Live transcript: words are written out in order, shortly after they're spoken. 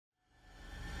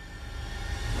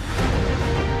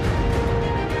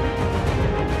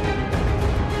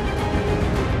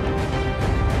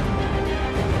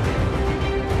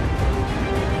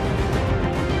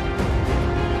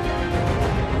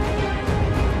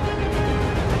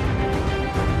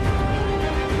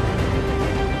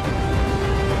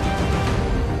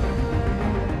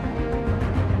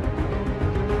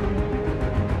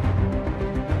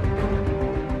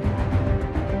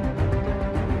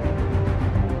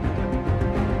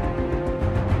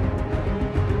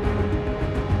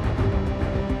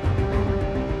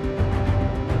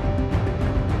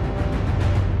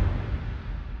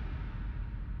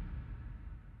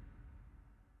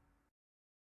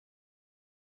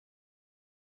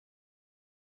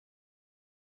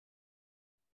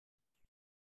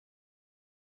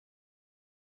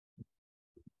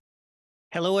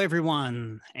Hello,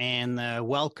 everyone, and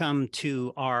welcome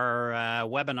to our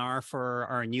webinar for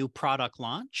our new product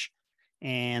launch.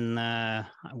 And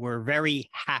we're very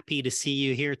happy to see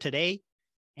you here today.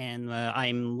 And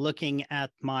I'm looking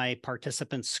at my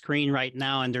participant screen right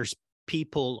now, and there's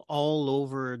people all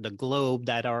over the globe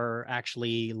that are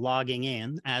actually logging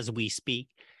in as we speak.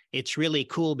 It's really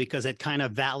cool because it kind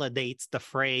of validates the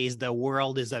phrase, the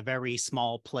world is a very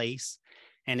small place.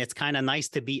 And it's kind of nice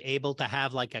to be able to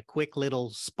have like a quick little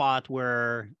spot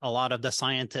where a lot of the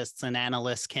scientists and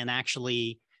analysts can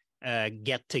actually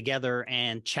get together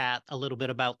and chat a little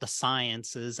bit about the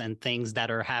sciences and things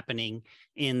that are happening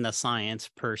in the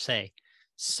science per se.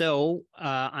 So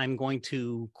I'm going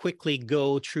to quickly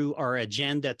go through our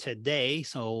agenda today.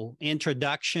 So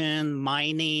introduction,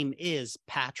 my name is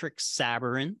Patrick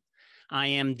Sabarin. I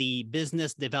am the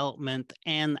Business Development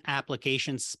and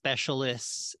Application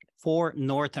Specialist for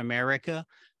North America.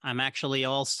 I'm actually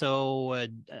also,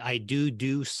 I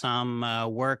do some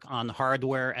work on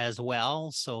hardware as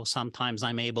well. So sometimes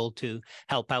I'm able to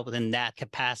help out in that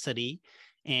capacity.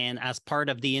 And as part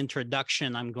of the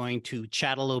introduction, I'm going to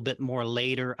chat a little bit more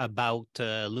later about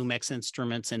Lumex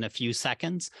Instruments in a few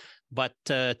seconds. But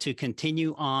to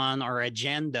continue on our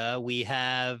agenda, we're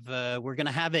going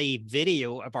to have a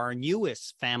video of our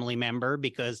newest family member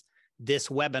because this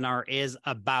webinar is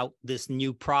about this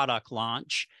new product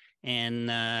launch.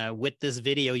 And with this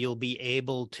video, you'll be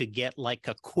able to get like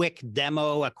a quick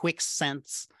demo, a quick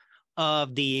sense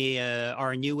of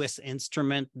our newest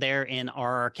instrument there in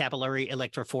our capillary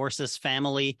electrophoresis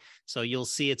family. So you'll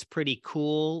see it's pretty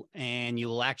cool, and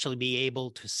you'll actually be able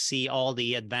to see all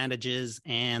the advantages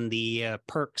and the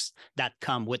perks that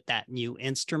come with that new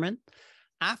instrument.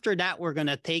 After that, we're going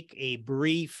to take a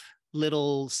brief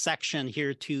little section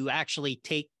here to actually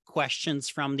take questions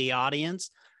from the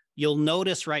audience. You'll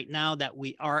notice right now that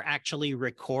we are actually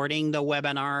recording the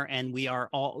webinar, and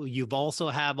you've also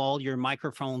have all your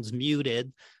microphones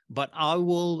muted, but I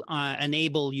will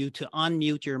enable you to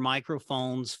unmute your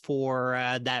microphones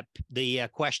for the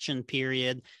question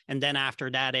period. And then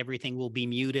after that, everything will be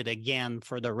muted again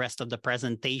for the rest of the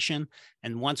presentation.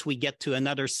 And once we get to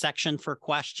another section for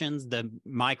questions, the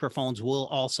microphones will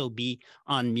also be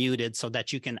unmuted so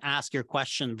that you can ask your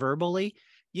question verbally.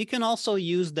 You can also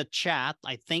use the chat.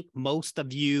 I think most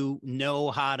of you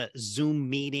know how the Zoom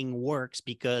meeting works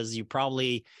because you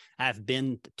probably have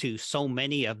been to so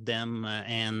many of them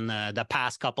in the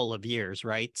past couple of years,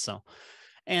 right? So,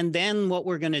 and then what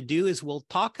we're going to do is we'll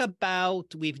talk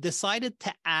about, we've decided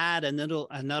to add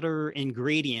another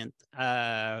ingredient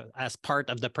as part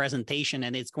of the presentation,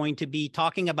 and it's going to be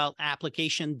talking about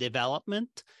application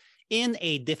development in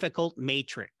a difficult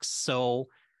matrix. So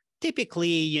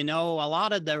typically, a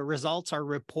lot of the results are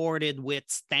reported with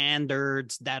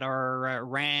standards that are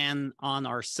ran on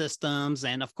our systems.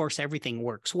 And of course, everything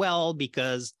works well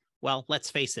because, well, let's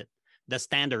face it, the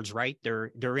standards, right?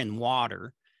 They're in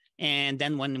water. And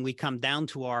then when we come down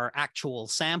to our actual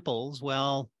samples,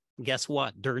 well, guess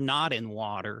what? They're not in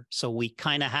water. So we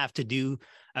kind of have to do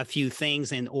a few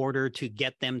things in order to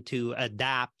get them to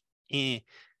adapt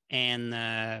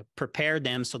and prepare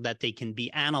them so that they can be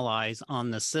analyzed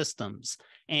on the systems.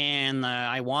 And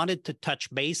I wanted to touch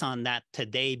base on that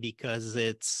today because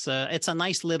it's a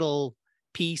nice little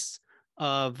piece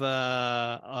of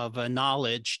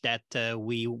knowledge that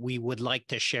we would like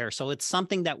to share. So it's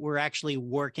something that we're actually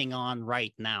working on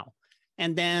right now.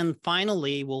 And then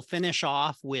finally, we'll finish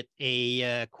off with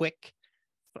a quick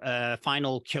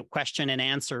final question and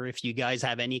answer if you guys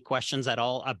have any questions at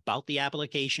all about the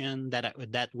application that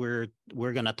we're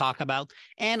going to talk about,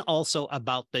 and also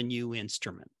about the new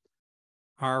instrument.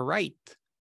 All right.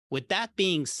 With that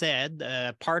being said,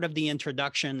 part of the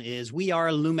introduction is we are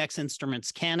Lumex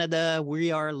Instruments Canada.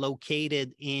 We are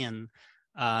located in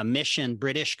Mission,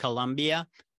 British Columbia.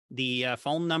 The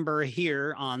phone number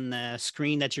here on the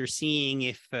screen that you're seeing,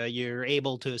 if you're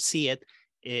able to see it,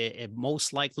 it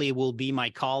most likely will be my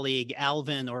colleague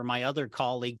Alvin or my other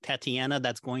colleague Tatiana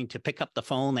that's going to pick up the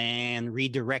phone and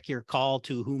redirect your call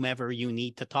to whomever you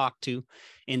need to talk to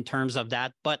in terms of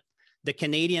that. But the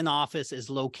Canadian office is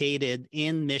located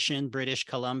in Mission, British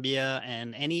Columbia,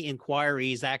 and any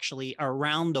inquiries actually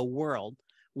around the world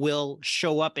will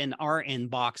show up in our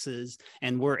inboxes,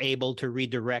 and we're able to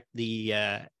redirect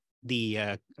the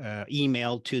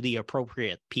email to the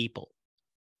appropriate people.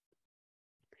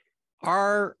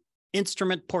 Our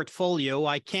instrument portfolio,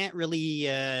 I can't really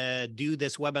do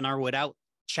this webinar without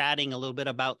chatting a little bit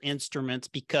about instruments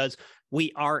because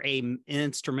we are an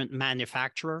instrument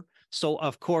manufacturer. So,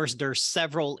 of course, there's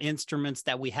several instruments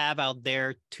that we have out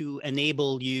there to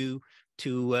enable you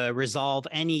to resolve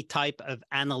any type of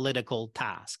analytical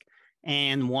task.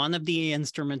 And one of the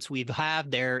instruments we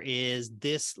have there is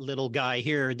this little guy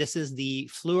here. This is the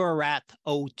Fluorat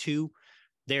 02.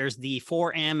 There's the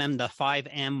 4M and the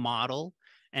 5M model.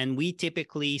 And we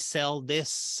typically sell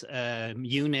this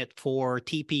unit for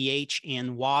TPH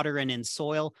in water and in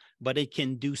soil, but it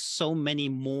can do so many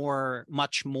more,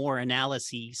 much more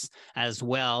analyses as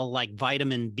well, like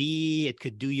vitamin B. It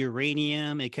could do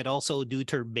uranium. It could also do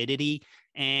turbidity.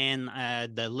 And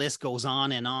the list goes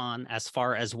on as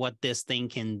far as what this thing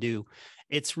can do.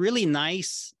 It's really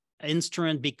nice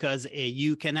instrument because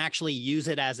you can actually use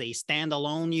it as a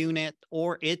standalone unit,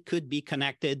 or it could be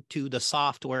connected to the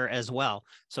software as well.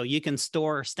 So you can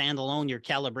store standalone your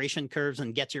calibration curves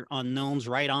and get your unknowns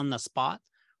right on the spot,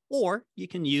 or you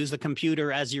can use the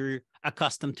computer as you're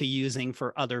accustomed to using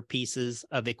for other pieces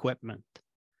of equipment.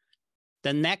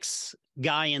 The next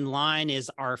guy in line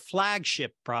is our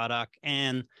flagship product,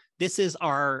 and this is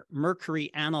our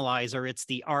mercury analyzer. It's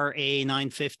the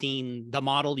RA915. The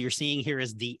model you're seeing here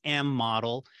is the M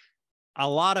model. A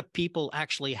lot of people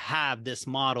actually have this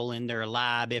model in their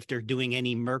lab if they're doing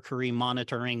any mercury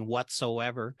monitoring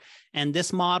whatsoever. And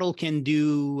this model can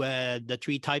do the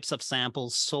 3 types of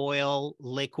samples: soil,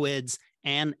 liquids,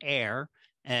 and air.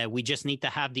 We just need to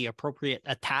have the appropriate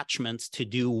attachments to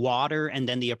do water, and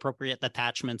then the appropriate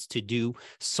attachments to do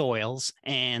soils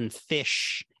and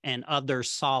fish and other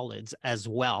solids as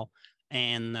well.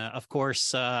 And of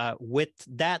course, with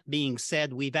that being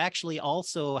said, we've actually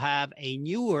also have a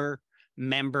newer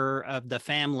member of the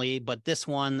family, but this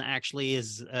one actually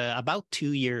is about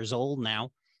 2 years old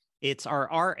now. It's our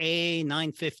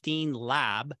RA915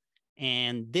 lab,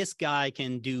 and this guy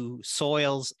can do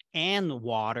soils and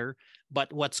water.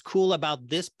 But what's cool about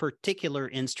this particular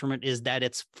instrument is that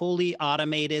it's fully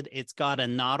automated. It's got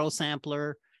an auto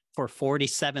sampler for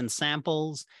 47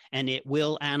 samples, and it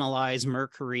will analyze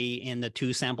mercury in the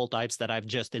 2 sample types that I've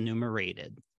just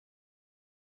enumerated.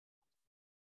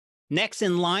 Next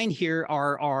in line here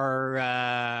are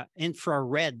our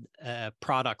infrared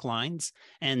product lines.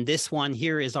 And this one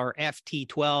here is our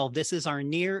FT12. This is our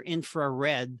near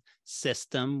infrared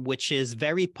system, which is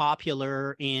very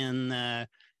popular in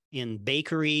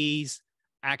bakeries.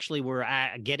 Actually, we're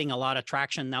getting a lot of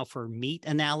traction now for meat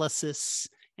analysis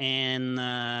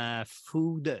and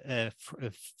food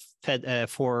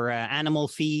for animal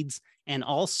feeds, and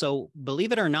also,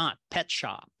 believe it or not, pet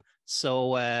shop.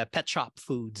 So pet shop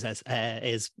foods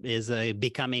is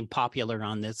becoming popular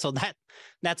on this. So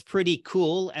that's pretty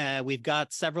cool. We've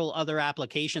got several other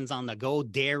applications on the go.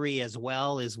 Dairy as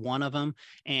well is one of them.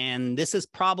 And this is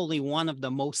probably one of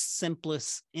the most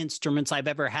simplest instruments I've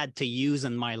ever had to use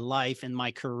in my life, in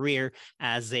my career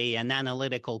as an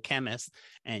analytical chemist.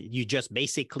 And you just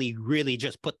basically really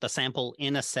just put the sample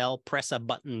in a cell, press a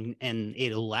button, and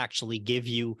it'll actually give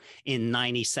you in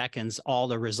 90 seconds all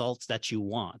the results that you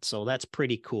want. So that's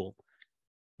pretty cool.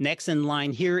 Next in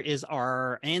line here is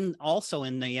and also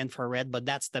in the infrared, but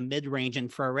that's the mid-range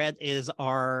infrared, is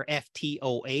our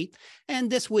FT08. And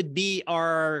this would be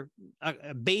our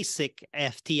basic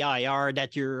FTIR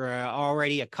that you're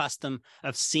already accustomed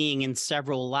of seeing in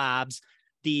several labs.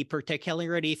 The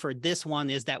particularity for this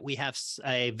one is that we have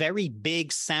a very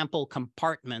big sample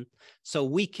compartment, so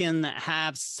we can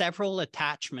have several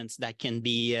attachments that can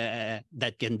be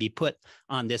put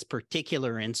on this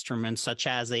particular instrument, such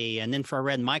as an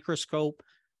infrared microscope,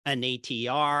 an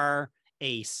ATR,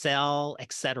 a cell,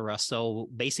 etc. So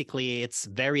basically, it's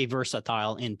very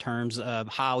versatile in terms of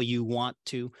how you want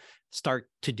to start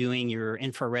to doing your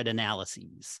infrared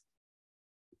analyses.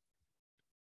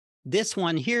 This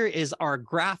one here is our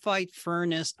graphite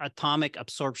furnace atomic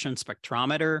absorption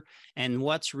spectrometer. And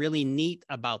what's really neat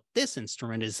about this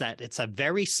instrument is that it's a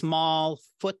very small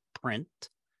footprint.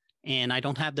 And I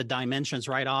don't have the dimensions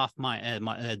right off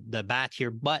the bat here,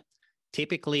 but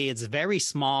typically it's very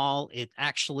small. It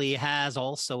actually has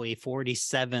also a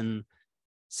 47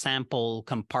 sample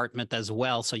compartment as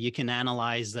well. So you can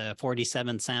analyze the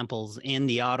 47 samples in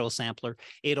the auto sampler.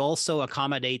 It also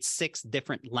accommodates 6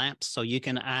 different lamps, so you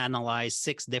can analyze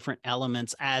 6 different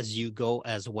elements as you go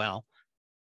as well.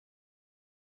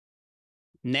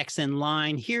 Next in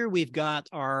line here, we've got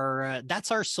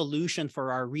that's our solution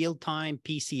for our real-time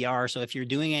PCR. So if you're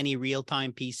doing any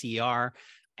real-time PCR,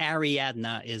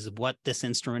 Ariadna is what this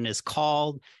instrument is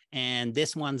called. And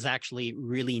this one's actually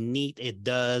really neat. It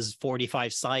does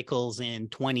 45 cycles in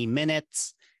 20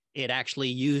 minutes. It actually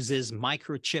uses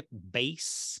microchip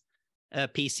base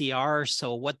PCR.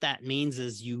 So what that means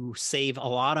is you save a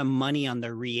lot of money on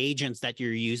the reagents that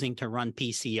you're using to run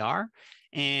PCR.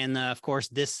 And of course,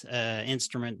 this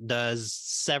instrument does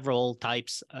several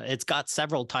types. It's got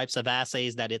several types of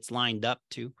assays that it's lined up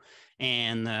to.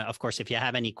 And of course, if you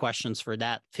have any questions for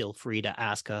that, feel free to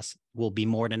ask us. We'll be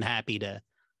more than happy to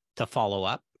follow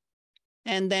up.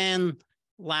 And then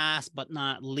last but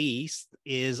not least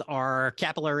is our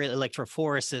capillary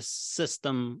electrophoresis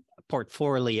system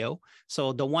portfolio.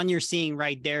 So the one you're seeing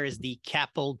right there is the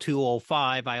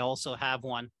Capel-115. I also have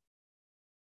one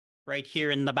right here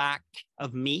in the back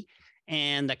of me.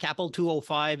 And the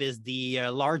Capel-115 is the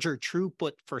larger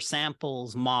throughput for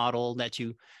samples model that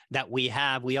we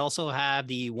have. We also have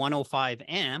the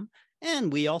 105M,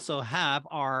 and we also have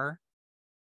our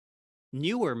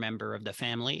newer member of the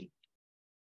family.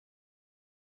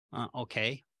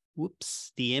 Okay.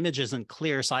 Whoops, the image isn't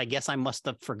clear, so I guess I must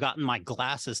have forgotten my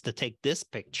glasses to take this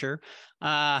picture.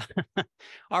 All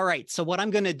right, so what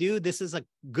I'm going to do, this is a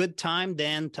good time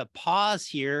then to pause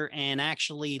here and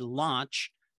actually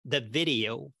launch the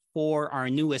video for our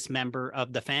newest member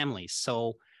of the family.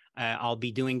 So I'll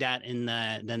be doing that in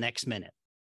the next minute.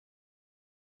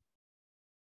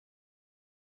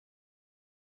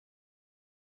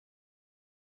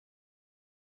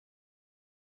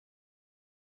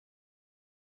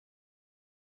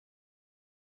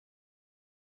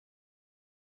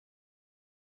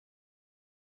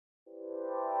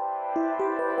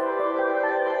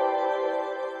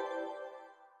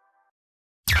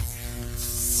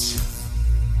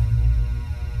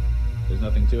 There's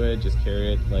nothing to it, just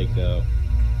carry it like a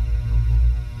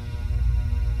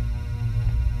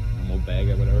normal bag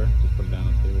or whatever. Just put it down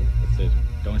on the table. That's it.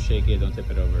 Don't shake it, don't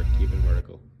tip it over, keep it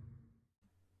vertical.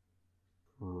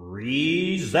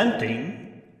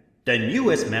 Presenting the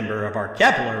newest member of our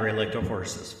capillary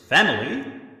electrophoresis family,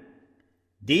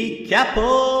 the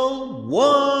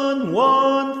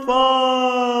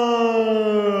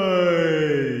Capel-115.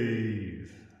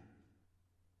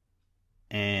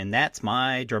 And that's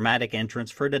my dramatic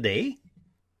entrance for today.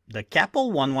 The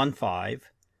Capel-115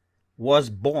 was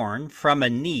born from a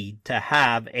need to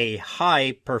have a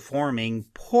high-performing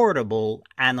portable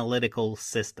analytical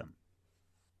system.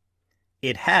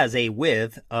 It has a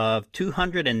width of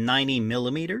 290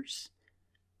 millimeters,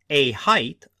 a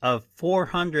height of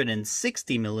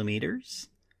 460 millimeters,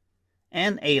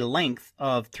 and a length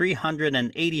of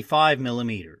 385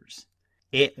 millimeters.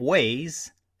 It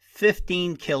weighs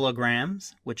 15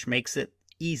 kilograms, which makes it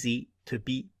easy to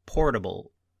be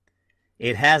portable.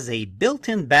 It has a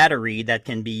built-in battery that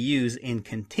can be used in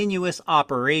continuous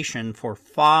operation for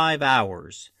 5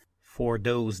 hours for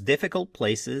those difficult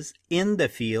places in the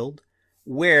field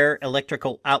where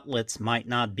electrical outlets might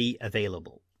not be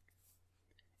available.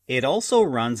 It also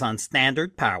runs on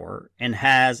standard power and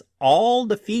has all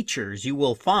the features you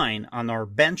will find on our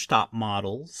benchtop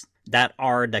models that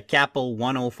are the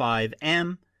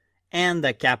Capel-105M and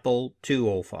the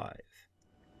Capel-205.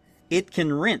 It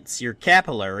can rinse your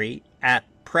capillary at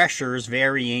pressures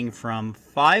varying from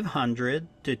 500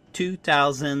 to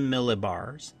 2000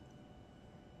 millibars.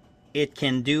 It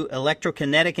can do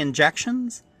electrokinetic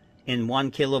injections in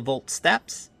 1 kilovolt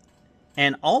steps,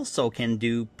 and also can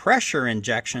do pressure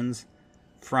injections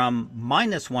from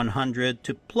 -100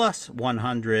 to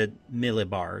 +100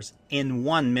 millibars in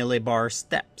 1 millibar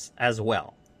steps as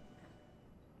well.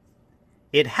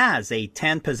 It has a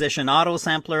 10-position auto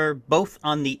sampler both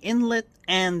on the inlet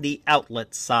and the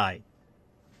outlet side.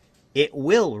 It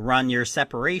will run your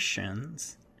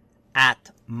separations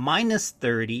at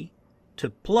 -30 to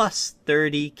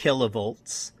 +30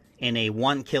 kilovolts in a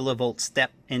 1 kilovolt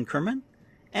step increment,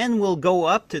 and will go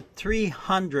up to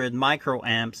 300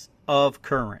 microamps of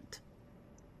current.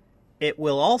 It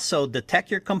will also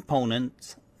detect your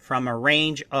components from a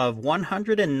range of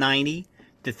 190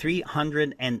 to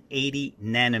 380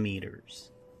 nanometers.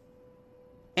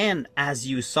 And as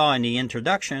you saw in the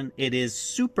introduction, it is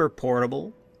super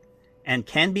portable and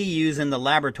can be used in the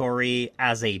laboratory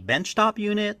as a benchtop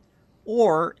unit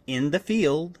or in the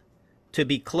field to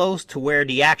be close to where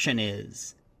the action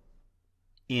is.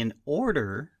 In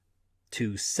order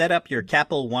to set up your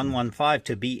Capel-115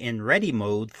 to be in ready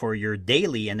mode for your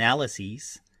daily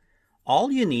analyses,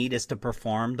 all you need is to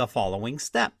perform the following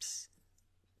steps.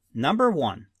 Number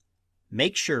 1,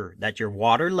 make sure that your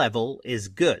water level is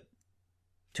good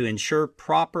to ensure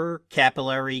proper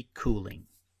capillary cooling.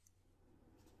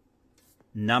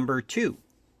 Number 2,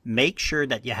 make sure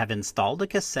that you have installed a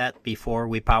cassette before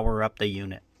we power up the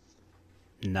unit.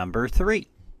 Number 3,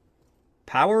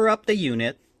 power up the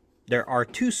unit. There are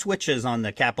 2 switches on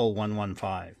the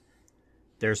Capel-115.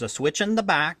 There's a switch in the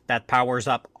back that powers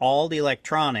up all the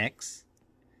electronics,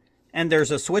 and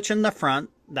there's a switch in the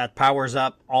front that powers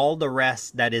up all the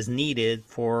rest that is needed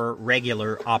for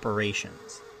regular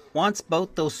operations. Once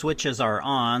both those switches are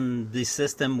on, the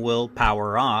system will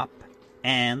power up,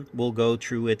 and we'll go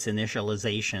through its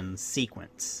initialization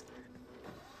sequence.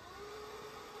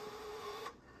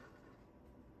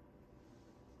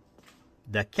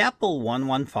 The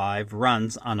Capel-115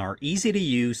 runs on our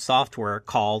easy-to-use software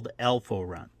called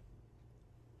ElfoRun.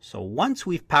 So once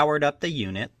we've powered up the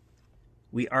unit,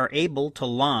 we are able to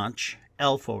launch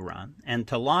ElfoRun. And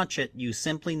to launch it, you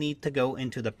simply need to go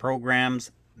into the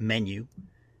Programs menu,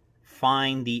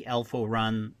 find the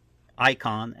ElfoRun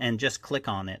icon, and just click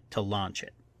on it to launch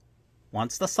it.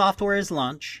 Once the software is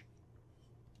launched,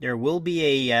 there will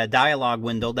be a dialog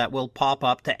window that will pop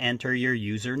up to enter your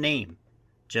username.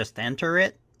 Just enter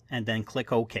it and then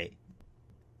click OK.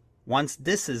 Once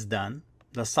this is done,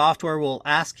 the software will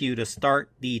ask you to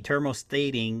start the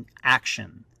thermostating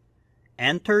action.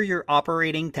 Enter your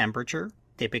operating temperature,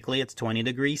 typically it's 20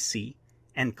 degrees C,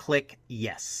 and click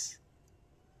Yes.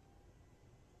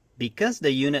 Because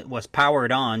the unit was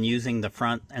powered on using the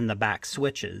front and the back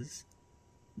switches,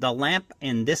 the lamp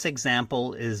in this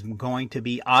example is going to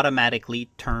be automatically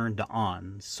turned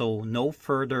on, so no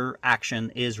further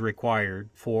action is required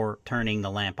for turning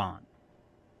the lamp on.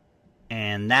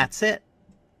 And that's it.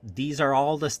 These are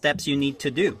all the steps you need to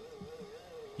do.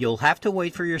 You'll have to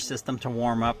wait for your system to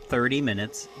warm up 30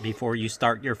 minutes before you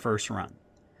start your first run.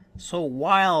 So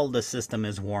while the system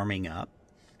is warming up,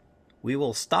 we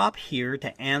will stop here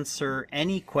to answer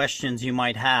any questions you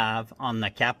might have on the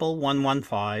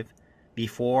Capel-115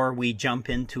 before we jump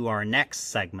into our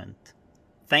next segment.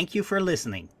 Thank you for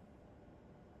listening.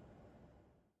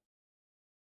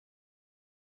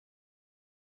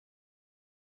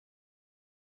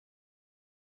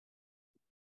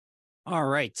 All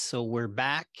right, so we're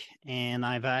back, and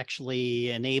I've actually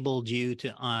enabled you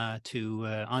to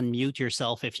unmute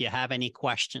yourself if you have any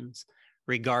questions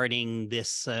regarding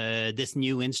this this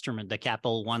new instrument, the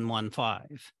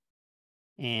Capel-115.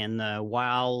 And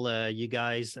while you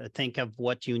guys think of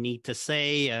what you need to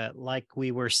say, like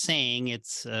we were saying,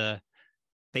 it's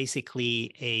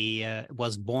basically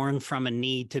was born from a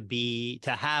need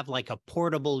to have like a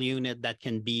portable unit that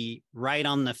can be right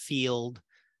on the field,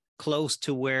 close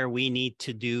to where we need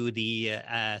to do the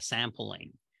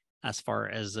sampling. As far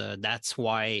as that's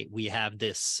why we have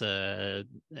this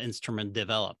instrument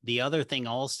developed. The other thing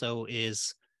also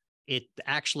is it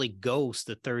actually goes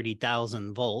to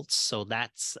 30,000 volts. So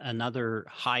that's another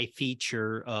high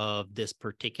feature of this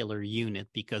particular unit,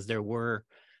 because there were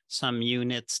some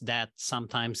units that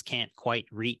sometimes can't quite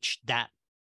reach that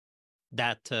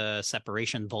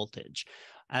separation voltage.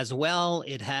 As well,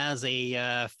 it has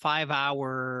a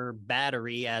 5-hour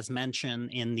battery, as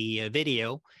mentioned in the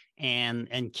video, and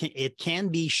it can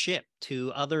be shipped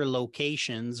to other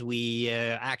locations. We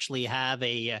actually have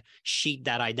a sheet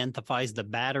that identifies the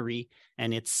battery,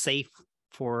 and it's safe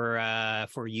for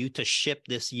you to ship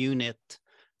this unit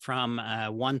from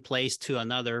one place to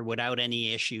another without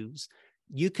any issues.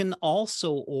 You can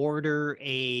also order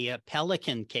a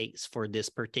Pelican case for this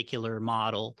particular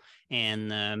model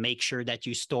and make sure that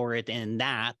you store it in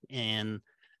that. And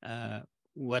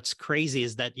what's crazy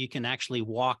is that you can actually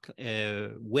walk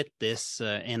with this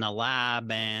in a lab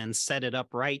and set it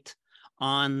up right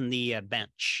on the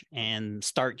bench and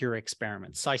start your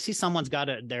experiments. So I see someone's got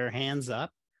their hands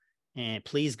up, and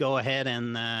please go ahead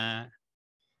and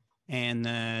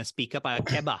speak up.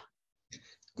 Keba.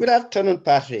 Good afternoon,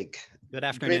 Patrick. Good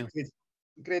afternoon.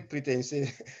 Great presentation.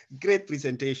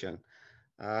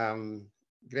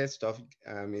 Great stuff.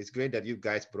 It's great that you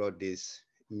guys brought this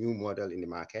new model in the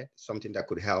market, something that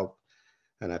could help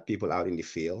people out in the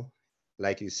field.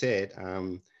 Like you said,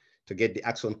 to get the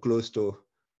action close to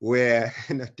where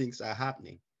things are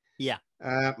happening. Yeah.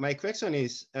 My question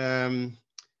is, depending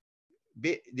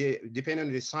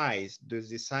on the size, does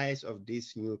the size of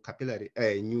this new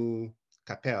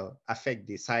Capel affect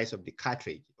the size of the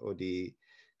cartridge or the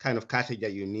kind of cartridge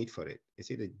that you need for it?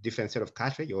 Is it a different set of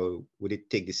cartridge, or would it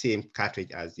take the same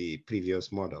cartridge as the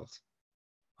previous models?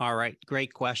 All right,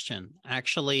 great question.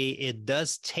 Actually, it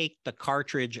does take the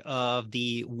cartridge of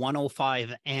the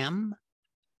 105M,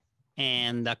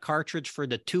 and the cartridge for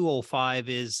the 205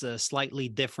 is slightly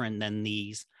different than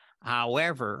these.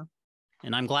 However,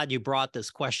 and I'm glad you brought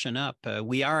this question up,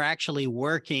 we are actually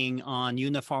working on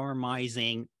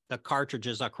uniformizing the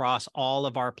cartridges across all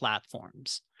of our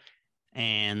platforms.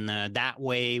 And that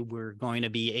way we're going to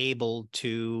be able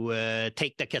to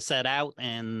take the cassette out,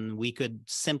 and we could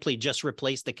simply just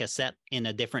replace the cassette in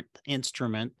a different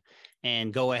instrument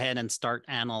and go ahead and start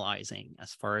analyzing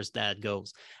as far as that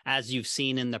goes. As you've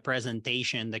seen in the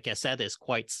presentation, the cassette is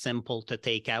quite simple to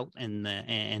take out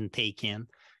and take in.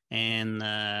 And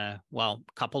well,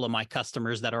 a couple of my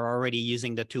customers that are already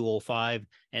using the 205,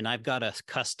 and I've got a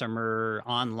customer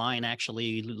online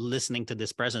actually listening to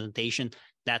this presentation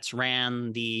that's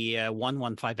ran the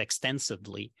 115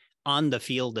 extensively on the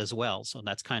field as well. So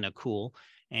that's kind of cool.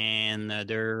 And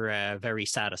they're very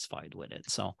satisfied with it.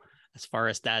 So as far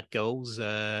as that goes,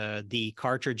 the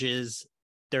cartridges,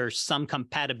 there's some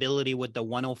compatibility with the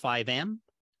 105M,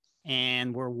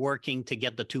 and we're working to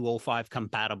get the 205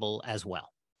 compatible as well.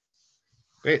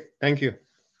 Great, thank you.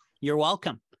 You're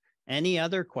welcome. Any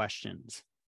other questions?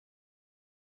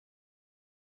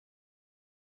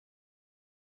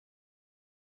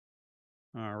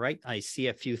 All right, I see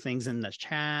a few things in the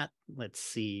chat. Let's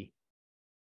see.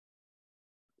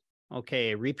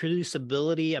 Okay,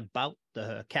 reproducibility about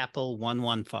the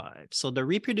Capel-115. So the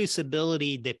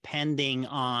reproducibility, depending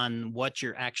on what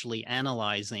you're actually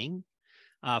analyzing,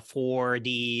 for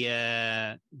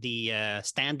the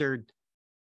standard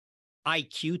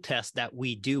IQ test that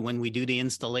we do when we do the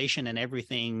installation and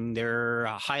everything, they're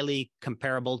highly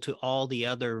comparable to all the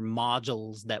other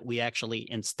modules that we actually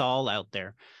install out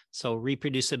there. So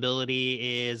reproducibility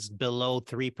is below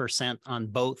 3% on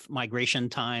both migration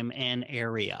time and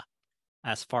area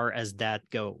as far as that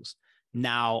goes.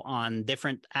 Now, on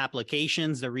different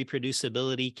applications, the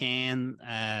reproducibility can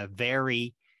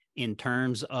vary in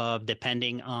terms of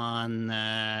depending on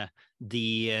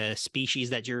the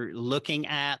species that you're looking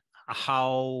at,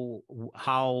 how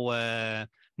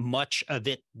much of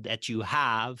it that you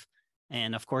have.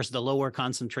 And of course, the lower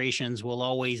concentrations will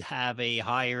always have a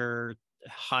higher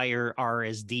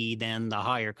RSD than the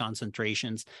higher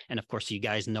concentrations. And of course, you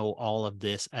guys know all of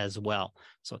this as well.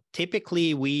 So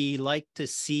typically we like to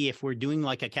see, if we're doing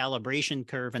like a calibration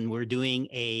curve and we're doing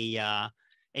a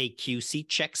QC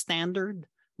check standard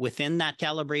within that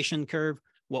calibration curve,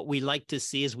 what we like to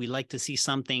see is we like to see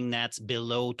something that's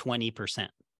below 20%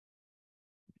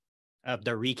 of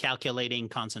the recalculating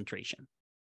concentration.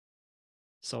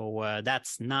 So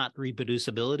that's not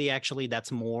reproducibility. Actually,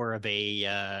 that's more of a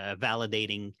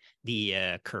validating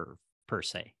the curve per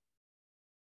se.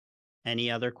 Any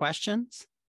other questions?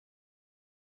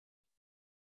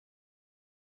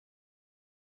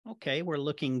 Okay, we're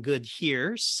looking good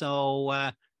here.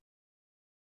 So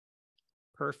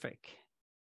perfect.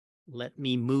 Let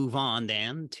me move on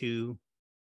then to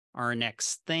our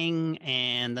next thing.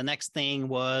 And the next thing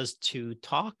was to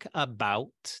talk about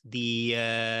the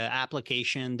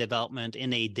application development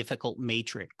in a difficult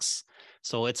matrix.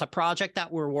 So it's a project that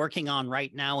we're working on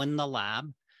right now in the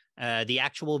lab. The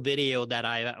actual video that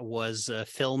I was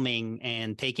filming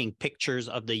and taking pictures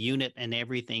of the unit and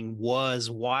everything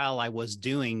was while I was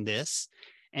doing this.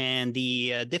 And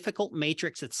the difficult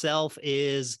matrix itself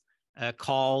is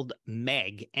called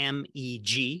MEG,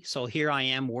 M-E-G. So here I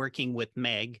am working with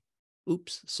MEG.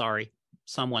 Oops, sorry.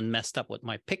 Someone messed up with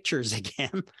my pictures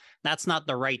again. That's not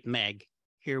the right MEG.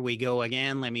 Here we go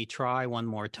again. Let me try one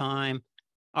more time.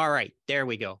 All right, there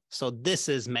we go. So this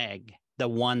is MEG, the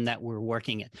one that we're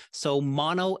working at. So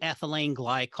monoethylene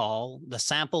glycol, the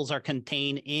samples are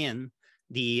contained in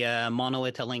the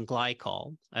monoethylene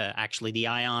glycol, actually the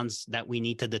ions that we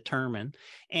need to determine.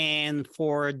 And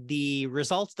for the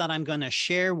results that I'm going to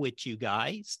share with you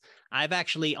guys, I've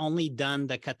actually only done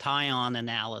the cation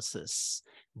analysis,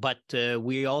 but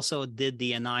we also did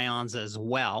the anions as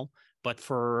well. But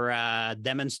for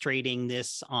demonstrating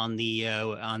this on the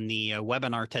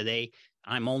webinar today,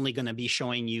 I'm only going to be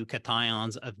showing you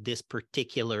cations of this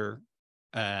particular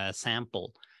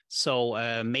sample.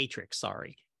 So matrix,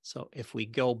 sorry. So if we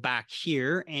go back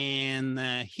here and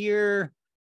here,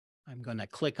 I'm going to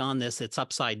click on this. It's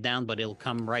upside down, but it'll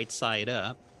come right side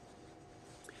up.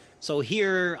 So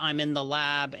here I'm in the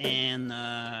lab, and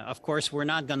of course, we're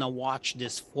not going to watch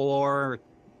this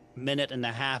 4.5-minute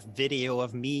video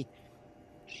of me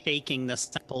shaking the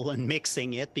sample and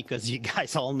mixing it, because you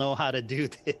guys all know how to do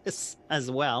this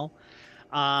as well.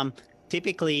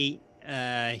 Typically,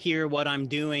 here what I'm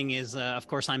doing is, of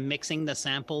course, I'm mixing the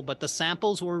sample, but the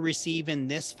samples were received in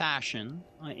this fashion,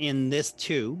 in this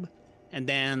tube. And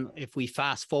then if we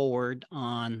fast forward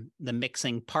on the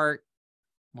mixing part,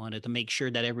 wanted to make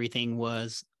sure that everything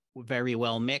was very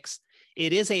well mixed.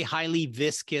 It is a highly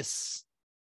viscous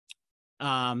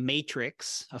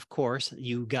matrix, of course.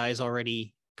 You guys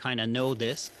already kind of know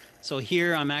this. So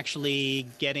here I'm actually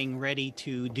getting ready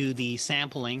to do the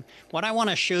sampling. What I want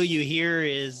to show you here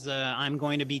is I'm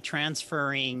going to be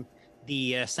transferring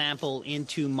the sample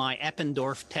into my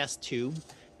Eppendorf test tube.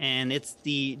 And it's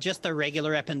just a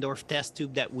regular Eppendorf test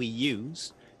tube that we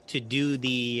use to do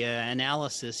the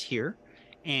analysis here.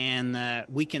 And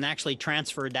we can actually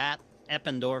transfer that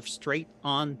Eppendorf straight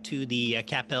onto the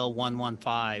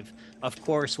Capel-115. Of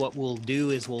course, what we'll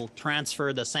do is we'll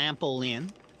transfer the sample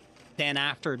in. Then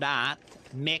after that,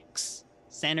 mix,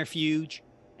 centrifuge,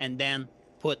 and then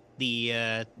put the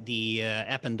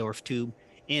Eppendorf tube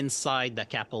inside the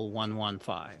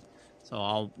Capel-115. So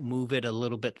I'll move it a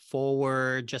little bit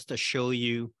forward just to show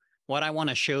you. What I want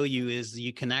to show you is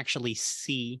you can actually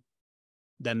see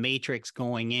the matrix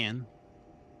going in,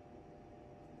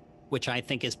 which I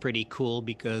think is pretty cool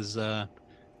because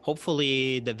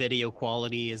hopefully the video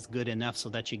quality is good enough so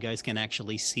that you guys can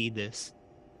actually see this.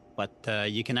 But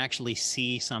you can actually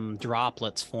see some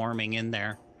droplets forming in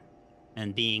there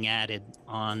and being added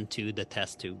onto the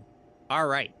test tube. All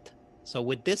right. So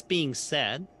with this being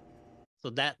said, so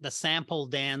that the sample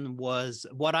then was,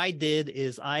 what I did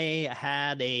is I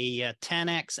had a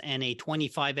 10x and a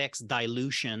 25x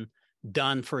dilution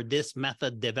done for this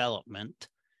method development.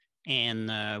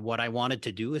 And what I wanted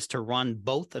to do is to run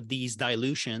both of these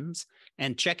dilutions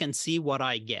and check and see what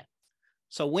I get.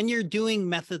 So when you're doing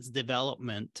methods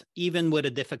development, even with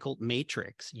a difficult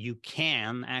matrix, you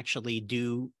can actually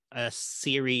do a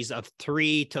series of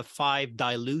 3 to 5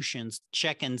 dilutions,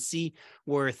 check and see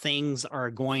where things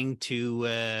are going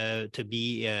to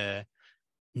be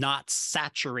not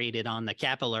saturated on the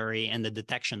capillary and the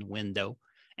detection window.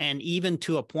 And even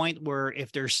to a point where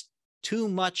if there's too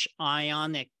much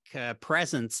ionic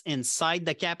presence inside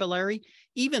the capillary,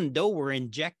 even though we're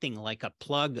injecting like a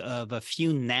plug of a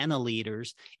few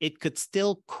nanoliters, it could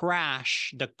still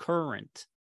crash the current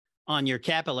on your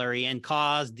capillary and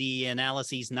cause the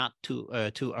analyses not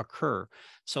to occur.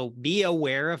 So be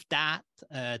aware of that.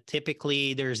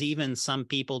 Typically, there's even some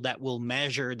people that will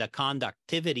measure the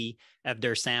conductivity of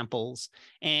their samples,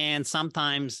 and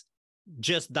sometimes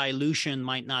just dilution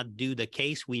might not do the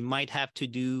case. We might have to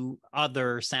do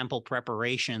other sample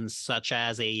preparations, such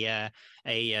as a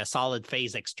solid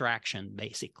phase extraction,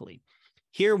 basically.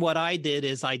 Here, what I did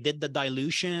is I did the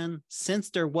dilution. Since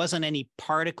there wasn't any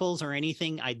particles or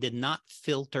anything, I did not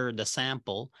filter the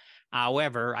sample.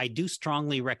 However, I do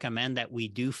strongly recommend that we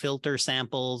do filter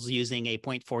samples using a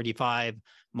 0.45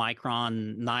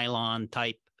 micron nylon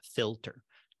type filter.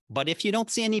 But if you don't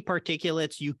see any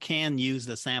particulates, you can use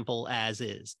the sample as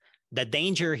is. The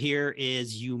danger here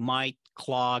is you might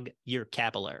clog your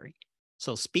capillary.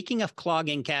 So speaking of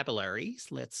clogging capillaries,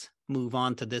 let's move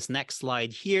on to this next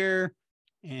slide here.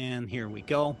 And here we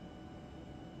go.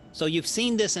 So you've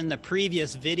seen this in the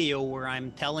previous video where I'm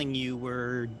telling you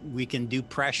where we can do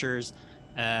pressures,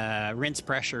 rinse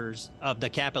pressures of the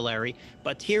capillary.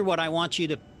 But here what I want you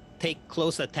to take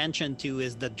close attention to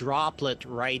is the droplet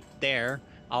right there.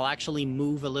 I'll actually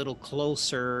move a little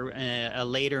closer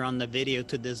later on the video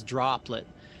to this droplet.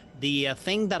 The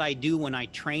thing that I do when I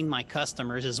train my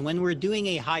customers is when we're doing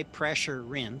a high pressure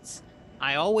rinse,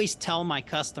 I always tell my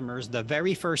customers the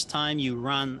very first time you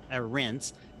run a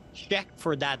rinse, check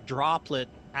for that droplet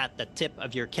at the tip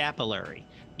of your capillary,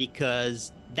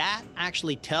 because that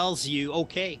actually tells you,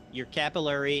 okay, your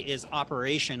capillary is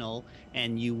operational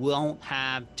and you won't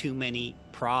have too many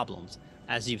problems.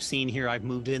 As you've seen here, I've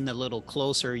moved in a little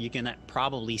closer. You can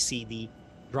probably see the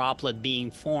droplet being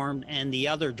formed and the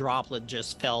other droplet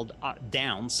just fell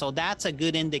down. So that's a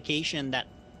good indication that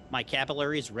my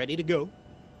capillary is ready to go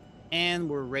and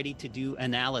we're ready to do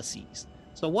analyses.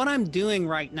 So what I'm doing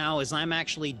right now is I'm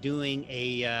actually doing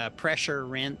a pressure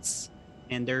rinse,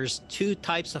 and there's 2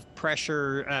 types of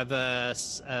pressure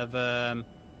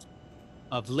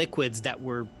of liquids that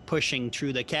we're pushing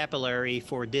through the capillary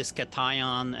for this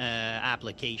cation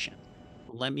application.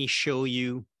 Let me show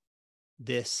you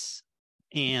this.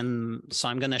 And so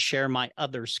I'm going to share my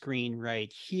other screen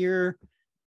right here.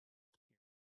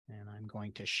 And I'm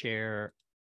going to share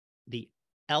the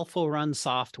AlphaRun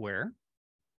software.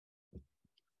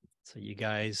 So you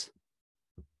guys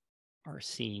are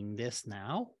seeing this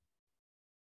now.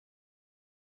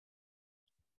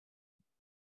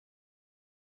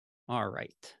 All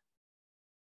right.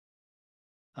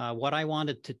 What I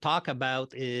wanted to talk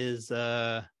about is,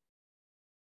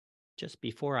 just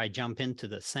before I jump into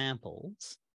the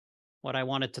samples, what I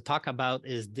wanted to talk about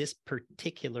is this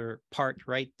particular part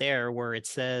right there where it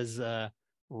says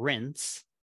rinse.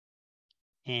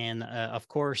 And of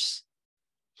course,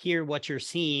 here what you're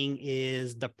seeing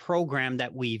is the program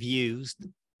that we've used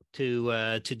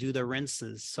to do the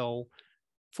rinses. So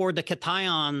for the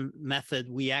cation method,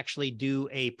 we actually do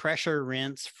a pressure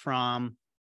rinse from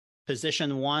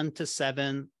position 1 to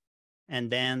 7, and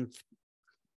then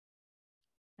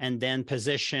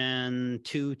position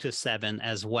 2 to 7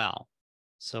 as well.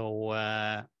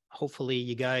 So hopefully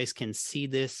you guys can see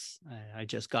this. I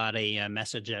just got a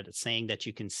message that it's saying that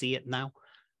you can see it now.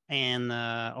 And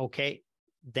okay,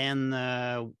 then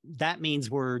that means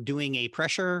we're doing a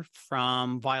pressure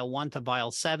from vial 1 to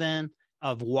vial 7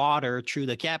 of water through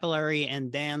the capillary,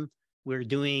 and then we're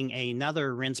doing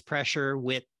another rinse pressure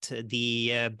with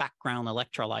the background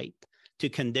electrolyte to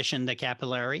condition the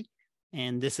capillary.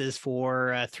 And this is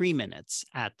for 3 minutes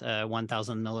at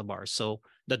 1,000 millibars. So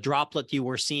the droplet you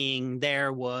were seeing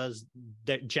there was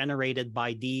generated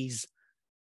by these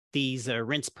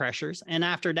rinse pressures. And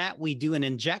after that, we do an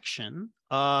injection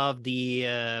of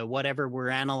the whatever we're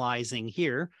analyzing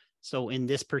here. So in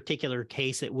this particular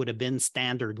case, it would have been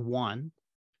standard 1.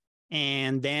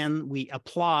 And then we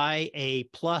apply a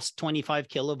plus 25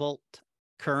 kilovolt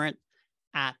current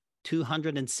at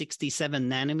 267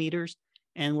 nanometers.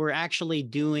 And we're actually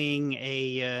doing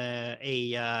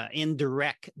a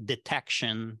indirect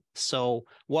detection. So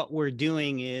what we're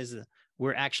doing is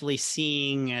we're actually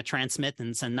seeing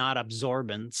transmittance and not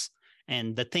absorbance.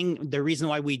 And the reason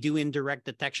why we do indirect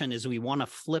detection is we want to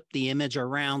flip the image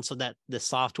around so that the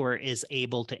software is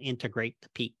able to integrate the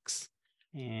peaks.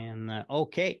 And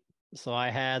okay, so I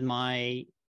had my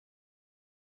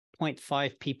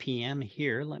 0.5 ppm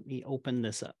here. Let me open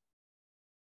this up.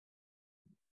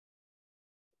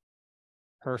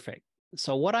 Perfect.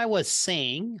 So what I was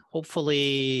saying,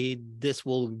 hopefully this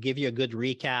will give you a good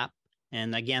recap.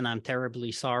 And again, I'm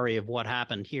terribly sorry of what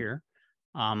happened here.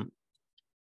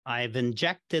 I've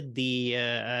injected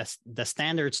the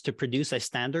standards to produce a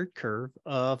standard curve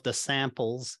of the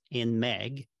samples in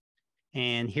MEG.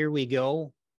 And here we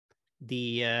go.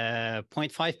 The 0.5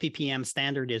 ppm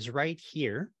standard is right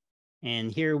here.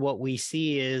 And here what we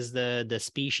see is the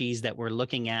species that we're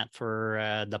looking at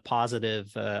for the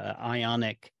positive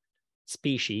ionic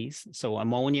species. So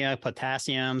ammonia,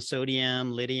 potassium,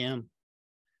 sodium, lithium,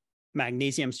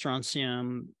 magnesium,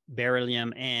 strontium,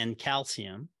 beryllium, and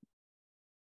calcium.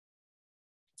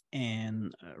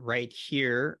 And right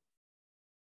here,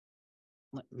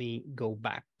 let me go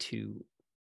back to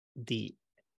the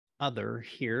other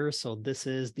here. So this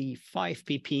is the 5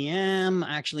 ppm.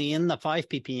 Actually, in the 5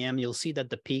 ppm, you'll see that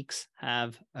the peaks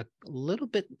have a little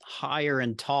bit higher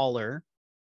and taller,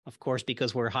 of course,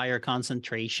 because we're higher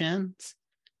concentrations.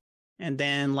 And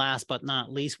then last but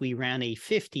not least, we ran a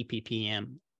 50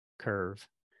 ppm curve.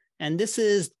 And this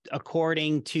is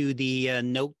according to the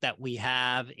note that we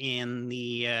have in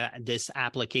the this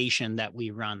application that we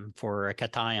run for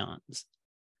cations.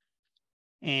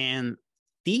 And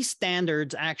these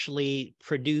standards actually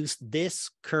produce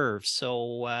this curve.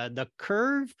 So the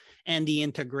curve and the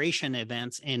integration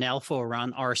events in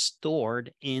AlphaRun are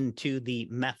stored into the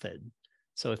method.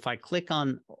 So if I click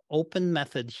on open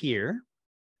method here,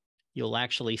 you'll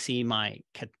actually see my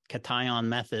cation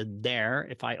method there.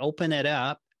 If I open it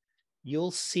up,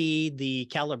 you'll see the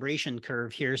calibration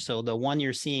curve here. So the one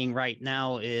you're seeing right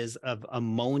now is of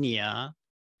ammonia.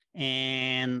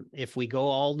 And if we go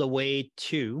all the way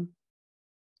to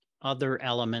other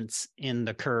elements in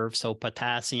the curve, so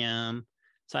potassium.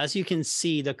 So as you can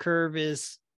see, the curve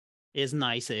is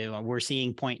nice. We're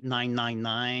seeing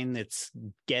 0.999. It's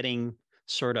getting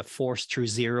sort of forced through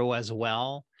 0 as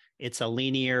well. It's a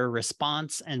linear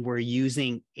response, and we're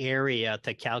using area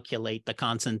to calculate the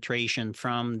concentration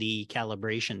from the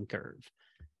calibration curve.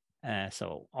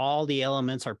 So all the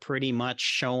elements are pretty much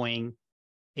showing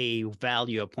a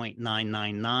value of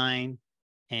 0.999.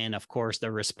 And of course,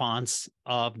 the response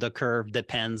of the curve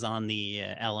depends on the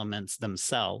elements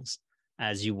themselves,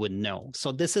 as you would know.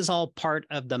 So this is all part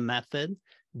of the method.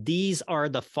 These are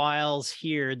the files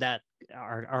here that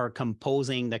are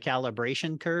composing the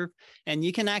calibration curve. And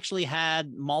you can actually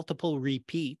add multiple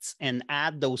repeats and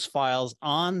add those files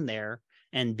on there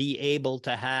and be able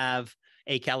to have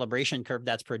a calibration curve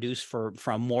that's produced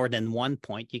from more than one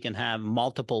point. You can have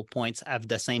multiple points of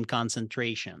the same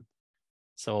concentration.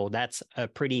 So that's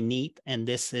pretty neat. And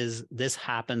this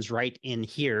happens right in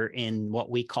here in what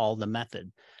we call the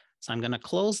method. So I'm going to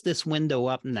close this window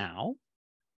up now.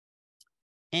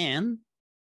 And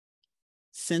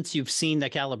since you've seen the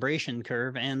calibration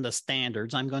curve and the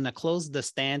standards, I'm going to close the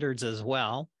standards as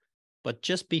well. But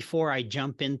just before I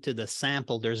jump into the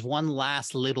sample, there's one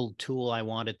last little tool I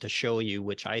wanted to show you,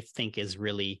 which I think is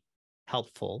really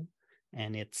helpful.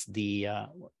 And it's the,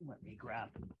 let me grab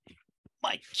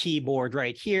my keyboard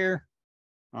right here.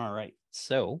 All right,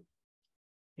 so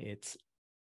it's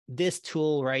this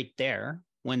tool right there.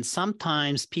 When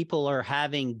sometimes people are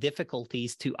having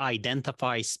difficulties to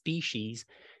identify species,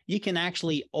 you can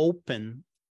actually open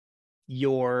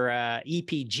your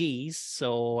EPGs.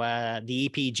 So the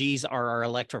EPGs are our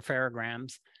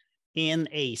electropherograms in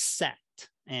a set.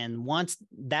 And once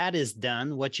that is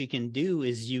done, what you can do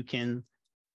is you can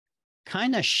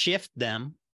kind of shift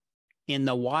them in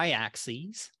the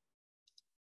y-axis.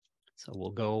 So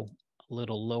we'll go a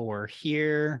little lower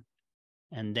here.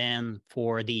 And then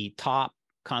for the top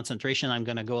concentration, I'm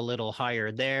going to go a little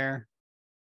higher there.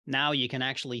 Now you can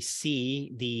actually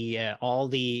see the all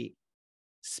the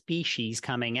species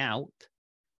coming out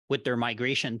with their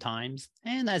migration times.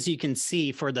 And as you can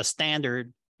see, for the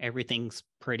standard, everything's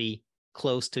pretty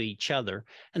close to each other.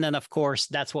 And then, of course,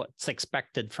 that's what's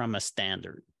expected from a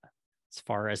standard. As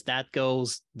far as that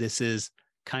goes, this is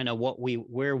kind of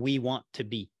where we want to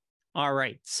be. All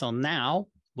right, so now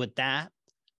with that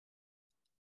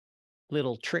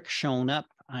little trick shown up,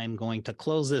 I'm going to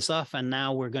close this off, and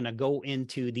now we're going to go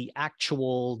into the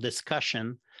actual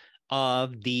discussion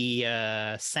of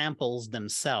the samples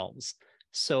themselves.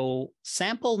 So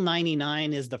sample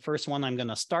 99 is the first one I'm going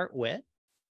to start with.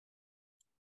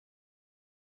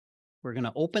 We're going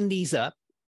to open these up,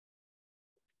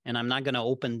 and I'm not going to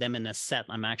open them in a set.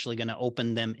 I'm actually going to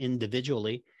open them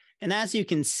individually. And as you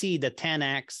can see, the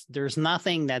 10X, there's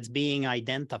nothing that's being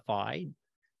identified.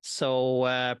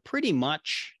 So pretty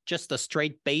much just a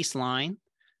straight baseline.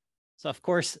 So of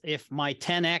course, if my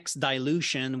 10X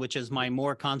dilution, which is my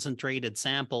more concentrated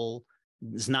sample,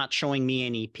 is not showing me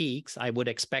any peaks, I would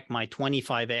expect my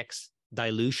 25X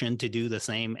dilution to do the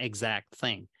same exact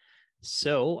thing.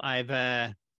 So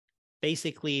I've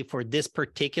basically, for this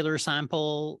particular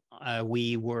sample,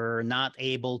 we were not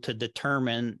able to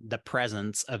determine the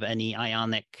presence of any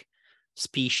ionic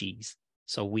species.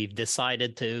 So we've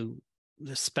decided to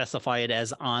specify it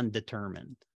as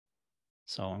undetermined.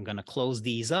 So I'm going to close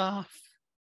these off,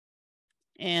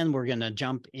 and we're going to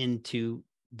jump into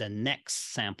the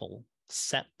next sample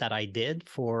set that I did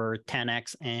for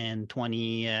 10X and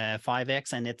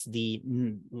 25X, and it's the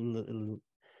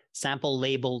sample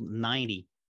labeled 90.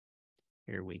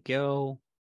 Here we go.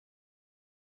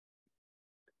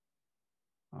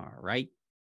 All right.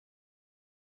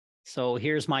 So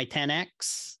here's my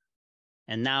 10X.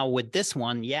 And now with this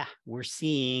one, yeah, we're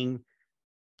seeing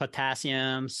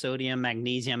potassium, sodium,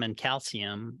 magnesium, and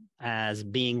calcium as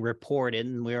being reported.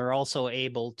 And we are also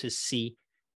able to see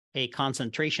a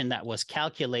concentration that was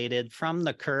calculated from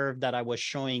the curve that I was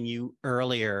showing you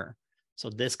earlier. So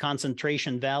this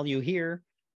concentration value here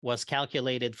was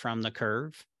calculated from the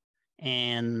curve.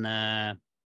 And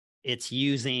it's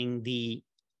using the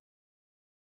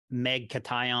MEG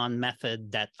cation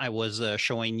method that I was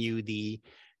showing you the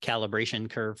calibration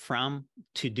curve from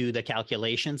to do the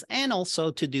calculations and also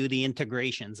to do the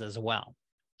integrations as well.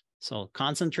 So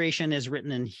concentration is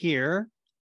written in here.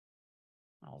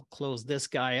 I'll close this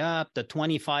guy up. The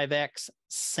 25X,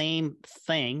 same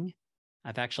thing.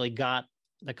 I've actually got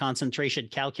the concentration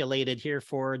calculated here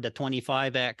for the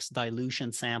 25X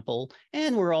dilution sample.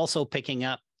 And we're also picking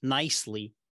up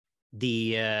nicely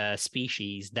the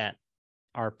species that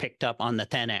are picked up on the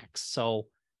 10X. So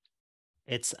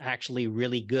it's actually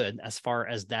really good as far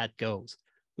as that goes.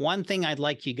 One thing I'd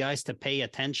like you guys to pay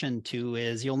attention to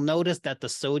is you'll notice that the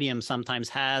sodium sometimes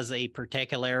has a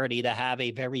particularity to have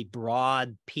a very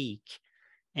broad peak.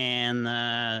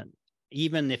 And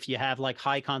even if you have like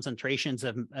high concentrations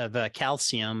of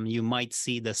calcium, you might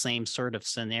see the same sort of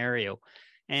scenario.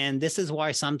 And this is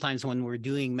why sometimes when we're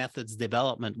doing methods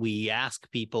development, we ask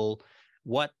people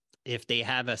what if they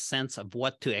have a sense of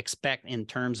what to expect in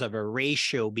terms of a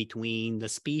ratio between the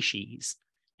species.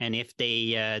 And if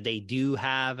they do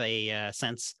have a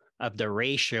sense of the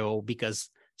ratio, because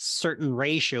certain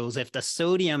ratios, if the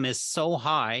sodium is so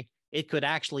high, it could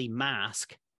actually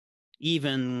mask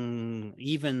even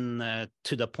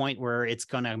to the point where it's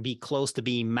going to be close to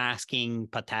being masking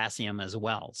potassium as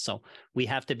well. So we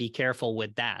have to be careful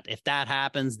with that. If that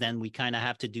happens, then we kind of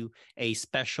have to do a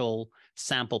special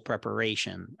sample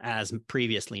preparation, as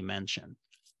previously mentioned.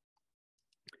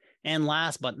 And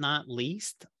last but not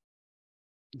least,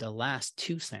 the last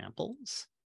two samples.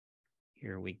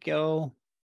 Here we go.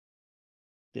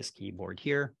 This keyboard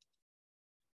here.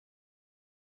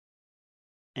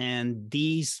 And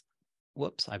these,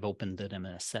 whoops, I've opened it in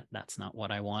a set. That's not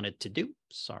what I wanted to do.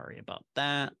 Sorry about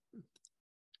that.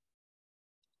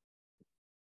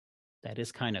 That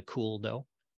is kind of cool though.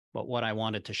 But what I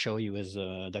wanted to show you is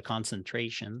the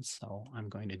concentrations. So I'm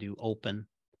going to do open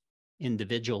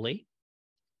individually.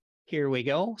 Here we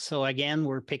go. So again,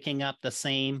 we're picking up the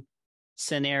same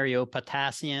scenario: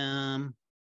 potassium,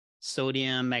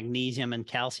 sodium, magnesium, and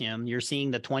calcium. You're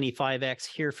seeing the 25X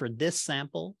here for this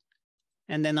sample.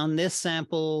 And then on this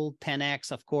sample,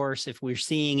 10X, of course, if we're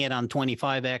seeing it on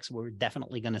 25X, we're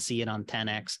definitely going to see it on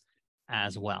 10X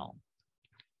as well.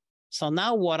 So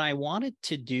now what I wanted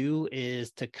to do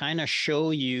is to kind of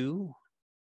show you.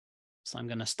 So I'm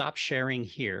going to stop sharing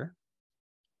here.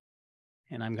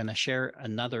 And I'm going to share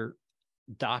another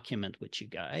document with you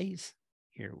guys.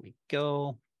 Here we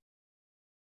go.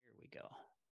 Here we go.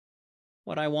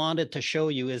 What I wanted to show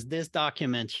you is this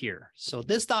document here. So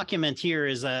this document here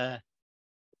is a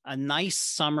nice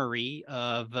summary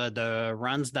of the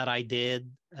runs that I did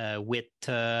with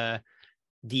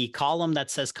the column that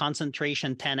says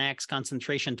concentration 10x,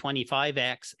 concentration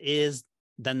 25x is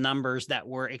the numbers that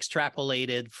were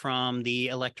extrapolated from the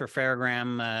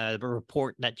electropherogram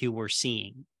report that you were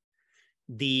seeing.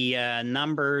 The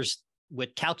numbers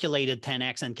with calculated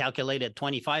 10x and calculated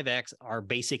 25x are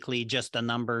basically just the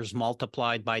numbers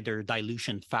multiplied by their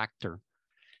dilution factor.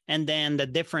 And then the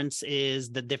difference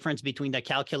is the difference between the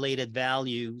calculated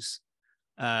values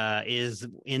is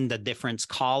in the difference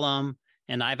column.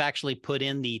 And I've actually put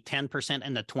in the 10%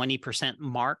 and the 20%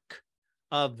 mark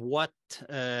of what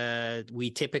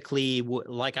we typically,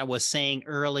 like I was saying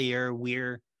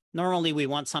earlier, normally we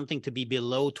want something to be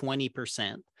below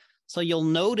 20%. So you'll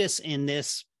notice in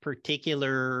this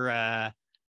particular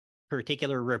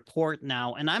report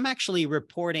now, and I'm actually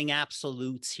reporting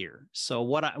absolutes here. So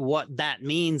what that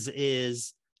means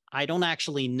is I don't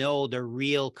actually know the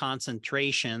real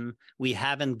concentration. We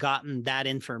haven't gotten that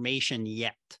information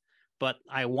yet. But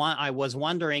I was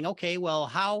wondering, okay, well,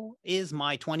 how is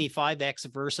my 25x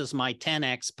versus my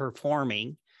 10x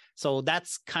performing? So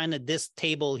that's kind of this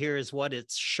table here is what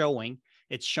it's showing.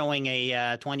 It's showing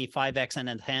a 25x and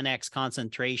a 10x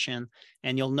concentration.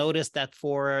 And you'll notice that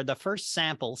for the first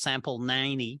sample, sample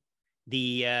 90,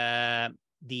 the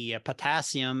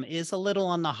potassium is a little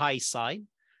on the high side.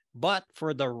 But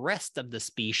for the rest of the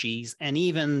species and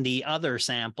even the other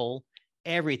sample,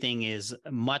 everything is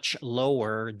much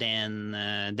lower than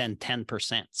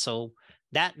 10%. So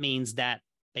that means that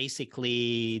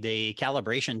basically the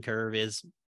calibration curve is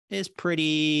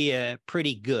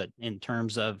pretty good in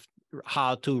terms of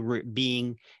how to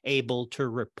being able to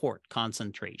report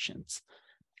concentrations.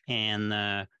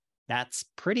 And that's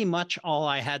pretty much all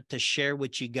I had to share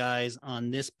with you guys on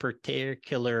this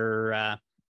particular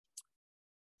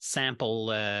sample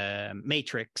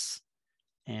matrix.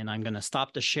 And I'm going to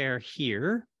stop the share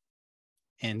here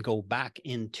and go back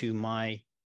into my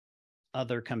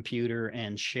other computer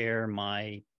and share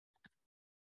my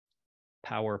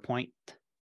PowerPoint.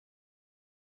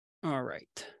 All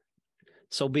right.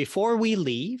 So before we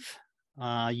leave,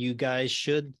 you guys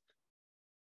should,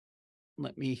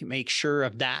 let me make sure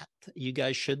of that. You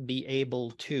guys should be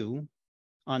able to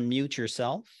unmute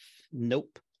yourself.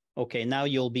 Nope. Okay, now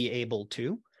you'll be able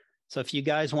to. So if you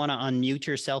guys want to unmute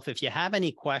yourself, if you have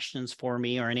any questions for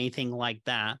me or anything like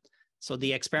that. So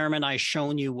the experiment I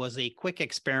shown you was a quick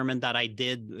experiment that I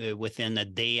did within a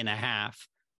day and a half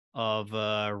of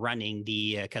running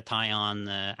the cation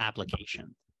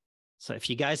application. So if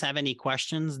you guys have any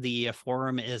questions, the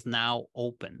forum is now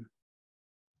open.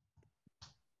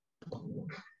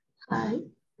 Hi.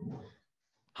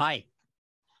 Hi.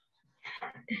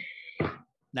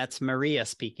 That's Maria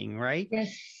speaking, right?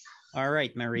 Yes. All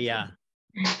right, Maria.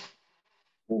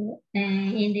 In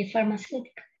the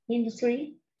pharmaceutical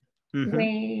industry,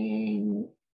 when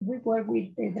we work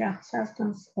with the drug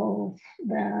substance of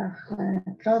the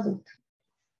product,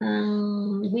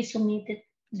 we submitted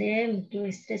them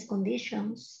to stress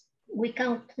conditions, we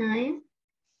count time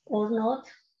or not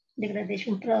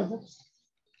degradation products.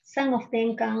 Some of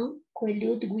them can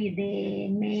collude with the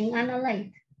main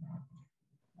analyte.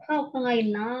 How can I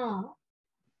know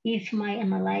if my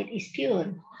analyte is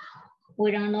pure?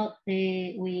 We are not,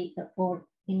 or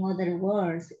in other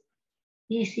words,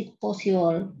 is it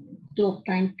possible to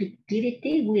obtain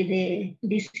purity with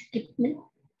this equipment?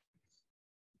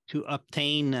 To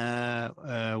obtain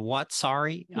what?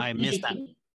 Sorry, I missed that.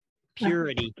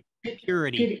 Purity.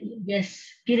 Yes,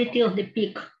 purity of the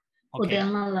peak of the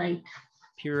analyte.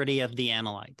 Purity of the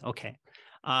analyte. Okay.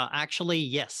 Actually,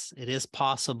 yes, it is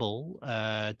possible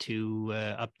to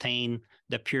obtain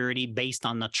the purity based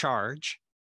on the charge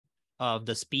of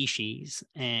the species.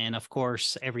 And of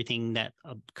course, everything that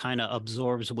kind of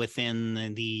absorbs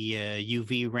within the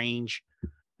UV range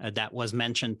that was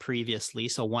mentioned previously.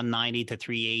 So 190 to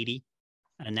 380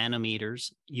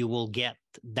 nanometers, you will get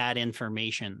that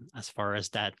information as far as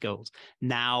that goes.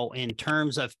 Now, in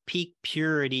terms of peak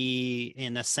purity,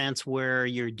 in a sense where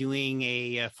you're doing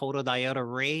a photodiode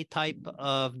array type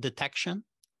of detection,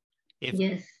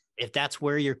 if that's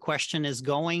where your question is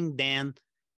going, then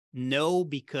no,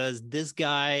 because this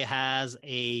guy has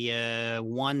a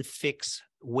one fixed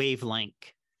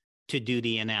wavelength to do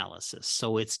the analysis.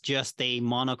 So it's just a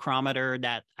monochromator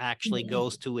that actually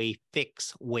goes to a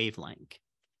fixed wavelength.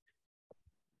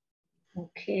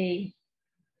 Okay.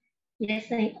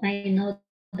 Yes, I know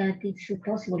that it's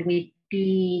possible with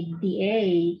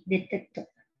PDA detector.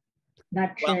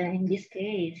 But Well, in this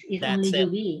case, it's that's only it.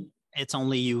 UV. It's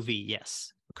only UV.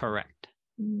 Yes, correct.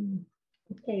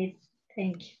 Okay,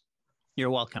 thank you. You're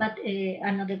welcome. But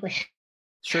another question.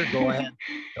 Sure, go ahead.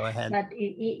 Go ahead. But there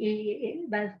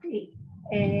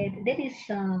is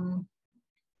a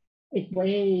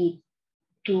way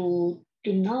to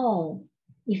know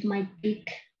if my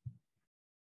peak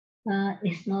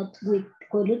is not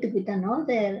colluded with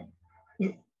another.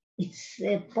 It's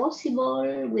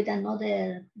possible with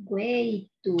another way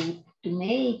to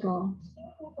make or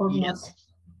Yes. not.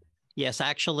 Yes,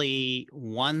 actually,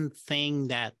 one thing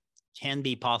that can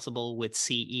be possible with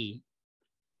CE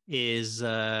is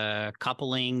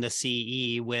coupling the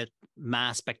CE with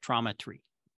mass spectrometry.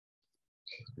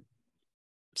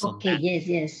 So okay,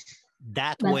 yes.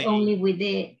 That but way, only with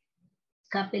the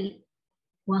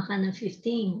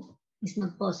Capel-115 is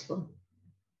not possible.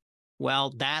 Well,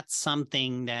 that's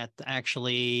something that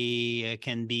actually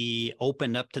can be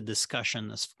opened up to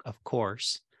discussion, of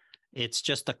course. It's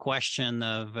just a question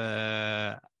of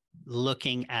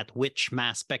looking at which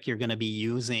mass spec you're going to be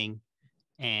using.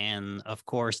 And of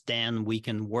course, then we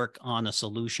can work on a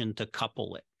solution to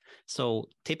couple it. So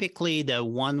typically the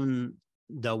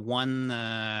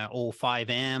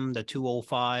 105M, the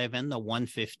 205, and the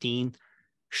 115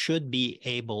 should be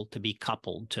able to be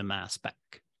coupled to mass spec.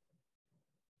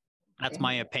 That's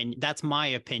my opinion. That's my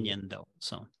opinion, though.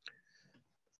 So,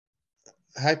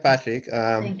 hi, Patrick.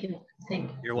 Thank you.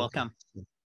 You're welcome.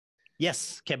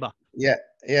 Yes, Keba. Yeah.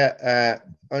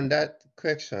 On that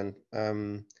question,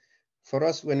 for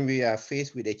us, when we are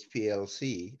faced with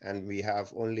HPLC and we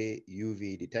have only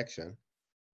UV detection,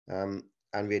 and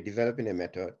we're developing a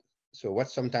method, so what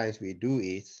sometimes we do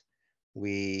is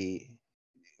we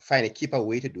find a cheaper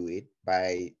way to do it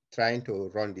by trying to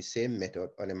run the same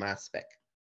method on a mass spec.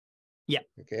 Yeah.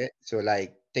 Okay. So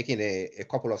like taking a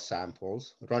couple of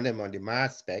samples, run them on the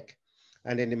mass spec,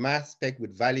 and then the mass spec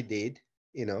would validate,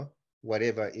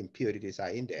 whatever impurities are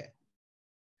in there.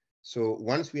 So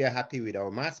once we are happy with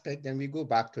our mass spec, then we go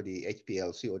back to the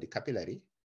HPLC or the capillary,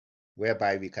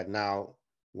 whereby we can now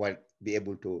be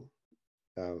able to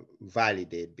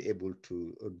validate, be able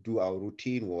to do our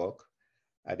routine work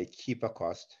at a cheaper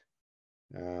cost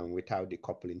without the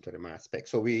coupling to the mass spec.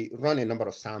 So we run a number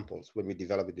of samples when we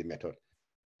develop the method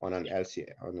on an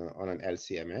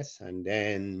LCMS, and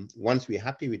then once we're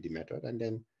happy with the method, and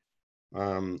then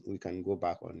we can go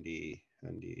back on the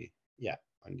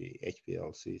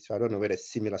HPLC. So I don't know whether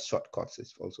similar shortcuts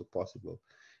is also possible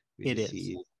with it the is.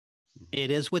 CE.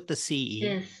 It is with the CE.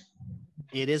 Yes.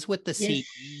 It is with the yes.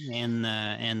 CE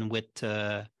and with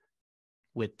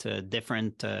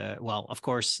different. Well, of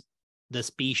course, the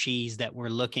species that we're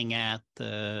looking at.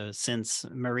 Since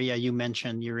Maria, you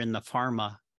mentioned you're in the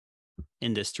pharma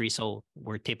industry, so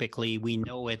we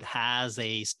know it has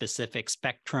a specific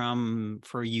spectrum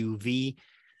for UV,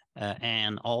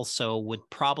 and also would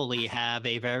probably have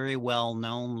a very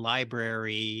well-known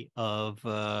library of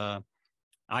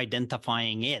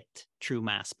identifying it through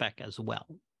mass spec as well.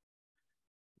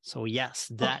 So yes,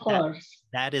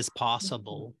 that is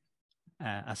possible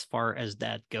as far as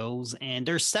that goes, and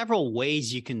there's several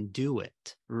ways you can do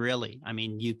it. Really, I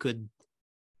mean, you could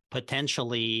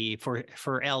potentially for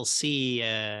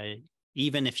LC,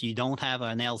 even if you don't have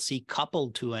an LC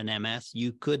coupled to an MS,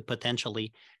 you could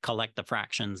potentially collect the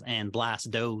fractions and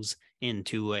blast those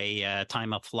into a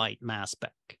time of flight mass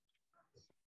spec.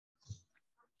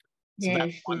 So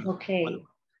yes, it's okay. But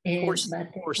my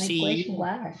question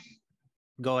was.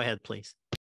 Go ahead, please.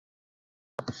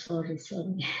 Sorry.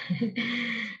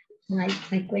 my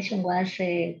question was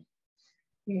with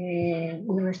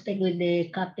respect with the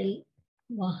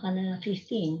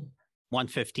Capel-115.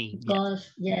 115.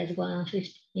 Because yes,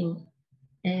 115.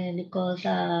 And because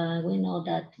we know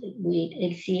that with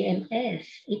LCMS,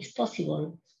 it's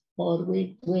possible. Or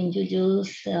when you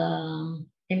use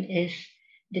MS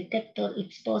detector,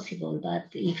 it's possible.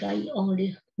 But if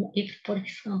for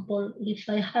example, if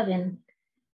I haven't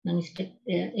in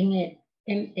a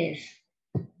MS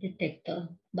detector,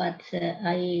 but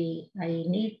I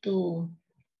need to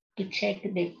check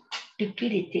the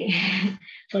purity.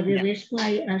 For the reason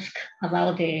I asked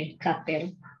about the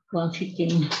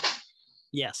Capel-115.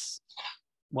 Yes.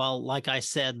 Well, like I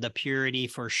said, the purity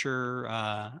for sure,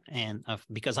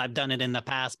 because I've done it in the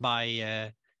past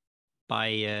by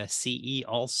CE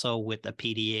also with the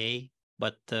PDA,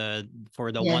 but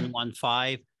for the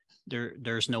 115,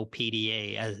 there's no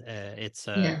PDA.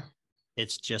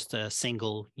 It's just a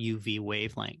single UV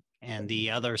wavelength, and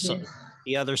the other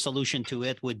solution to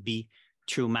it would be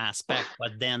through mass spec.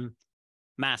 But then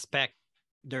mass spec,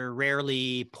 they're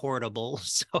rarely portable,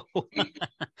 so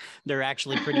they're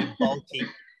actually pretty bulky.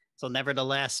 So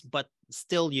nevertheless, but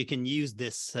still you can use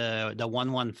this, the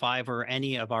 115 or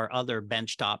any of our other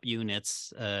benchtop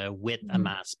units with a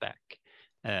mass spec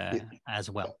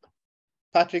as well.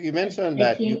 Patrick, you mentioned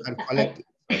that you can collect.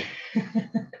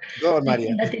 Go on,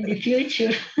 Maria. That in the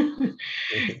future,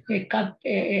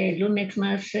 Lumex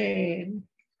must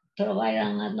provide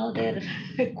another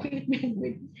equipment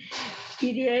with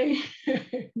PDA.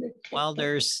 Well,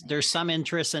 there's some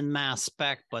interest in mass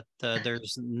spec, but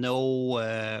there's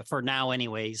no, for now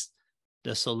anyways,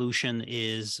 the solution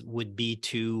would be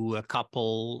to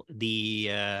couple the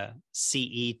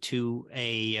CE to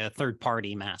a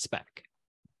third-party mass spec.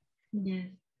 Yeah.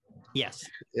 Yes.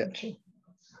 Yeah. Okay.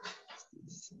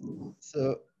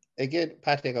 So again,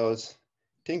 Patrick, I was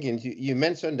thinking, you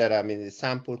mentioned that, I mean, the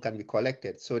sample can be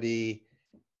collected. So the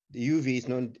UV is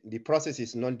the process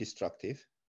is non-destructive.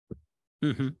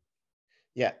 Mm-hmm.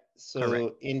 Yeah. So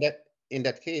correct. in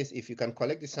that case, if you can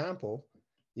collect the sample,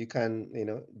 you can,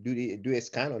 do a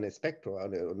scan on a spectro,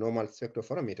 on a normal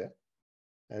spectrophotometer,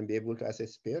 and be able to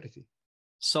assess purity.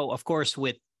 So of course,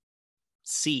 with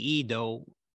CE though,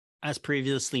 as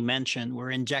previously mentioned,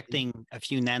 we're injecting a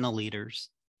few nanoliters.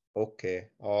 Okay.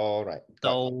 All right.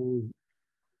 So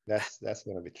that's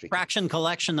going to be tricky. Fraction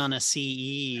collection on a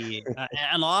CE,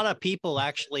 and a lot of people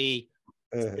actually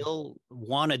still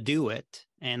want to do it.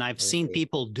 And I've seen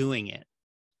people doing it.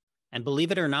 And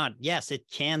believe it or not, yes, it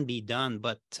can be done,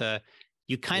 but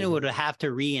you kind of would have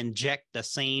to re-inject the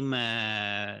same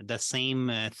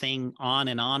thing on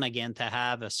and on again to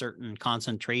have a certain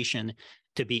concentration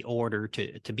to be ordered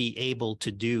to be able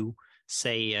to do,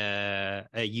 say, a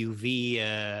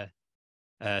UV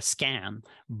scan.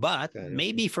 But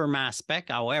maybe for mass spec,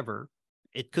 however,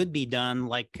 it could be done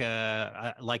like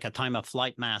a time of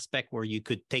flight mass spec, where you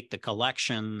could take the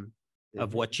collection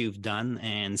of what you've done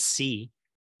and see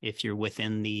if you're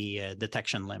within the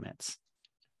detection limits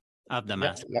of the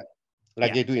mass.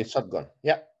 Like they do in shotgun.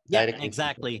 Yeah. Yeah,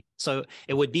 exactly. So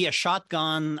it would be a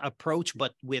shotgun approach,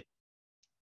 but with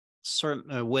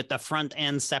the front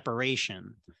end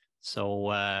separation.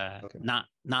 So not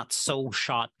so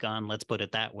shotgun, let's put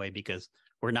it that way, because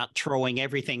we're not throwing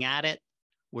everything at it.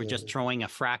 We're just throwing a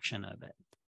fraction of it.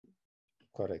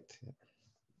 Correct. Yeah.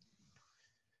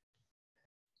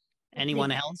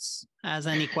 Anyone else has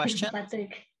any questions?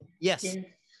 Patrick. Yes.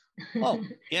 Oh,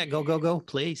 yeah, go,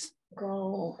 please.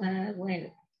 Well,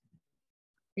 with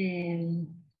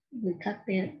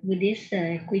this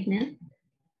equipment,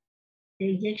 the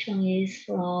injection is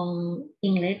from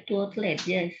inlet to outlet,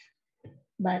 yes.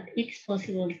 But it's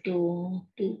possible to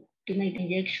make the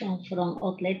injection from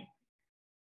outlet.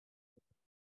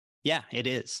 Yeah, it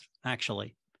is,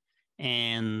 actually.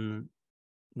 And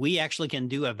we actually can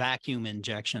do a vacuum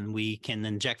injection. We can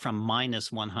inject from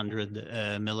minus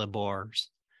 100 millibars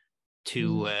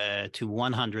to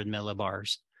 100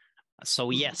 millibars.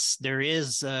 So yes, there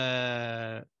is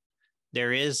a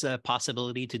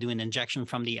possibility to do an injection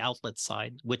from the outlet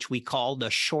side, which we call the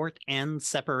short end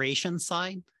separation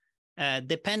side.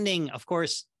 Depending, of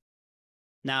course,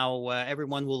 now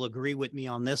everyone will agree with me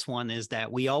on this one, is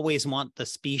that we always want the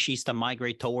species to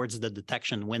migrate towards the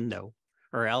detection window,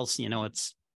 or else,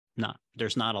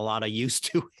 there's not a lot of use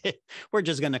to it. We're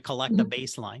just going to collect the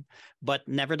baseline. But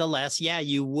nevertheless, yeah,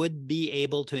 you would be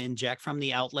able to inject from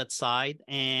the outlet side.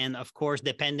 And of course,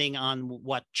 depending on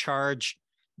what charge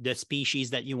the species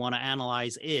that you want to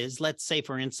analyze is, let's say,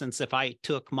 for instance, if I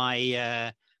took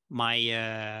my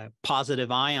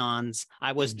positive ions,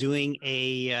 I was doing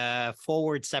a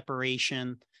forward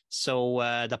separation. So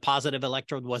the positive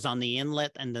electrode was on the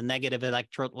inlet and the negative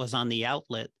electrode was on the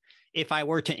outlet. If I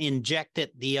were to inject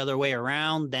it the other way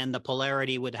around, then the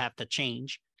polarity would have to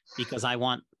change, because I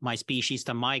want my species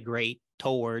to migrate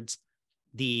towards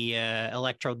the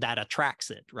electrode that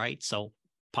attracts it, right? So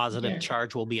positive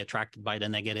charge will be attracted by the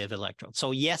negative electrode.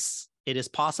 So yes, it is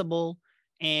possible,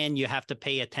 and you have to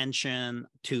pay attention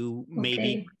to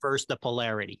maybe reverse the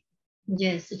polarity.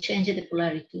 Yes, to change the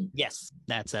polarity. Yes,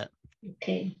 that's it.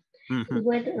 Okay.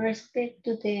 With respect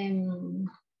to the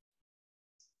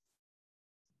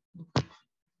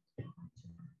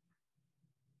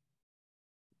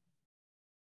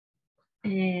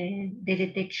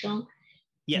detection,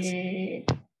 yes,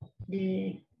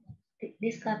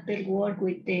 this Capel work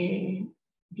with the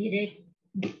direct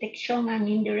detection and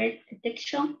indirect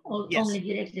detection, or only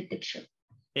direct detection?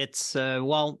 It's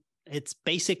it's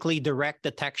basically direct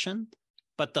detection,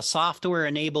 but the software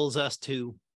enables us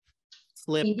to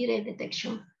flip indirect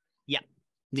detection. Yeah,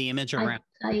 the image around.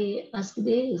 I ask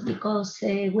this because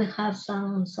we have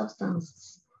some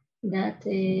substances that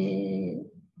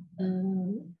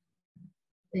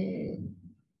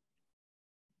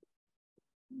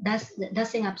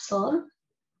doesn't absorb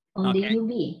on the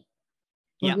UV.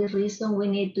 For this reason, we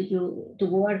need to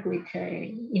work with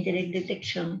indirect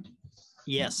detection.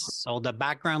 Yes. So the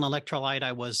background electrolyte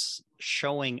I was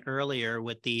showing earlier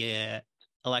with the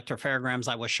electropherograms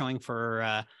I was showing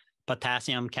for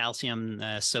potassium, calcium,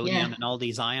 sodium, and all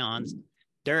these ions,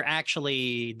 they're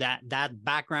actually, that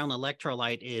background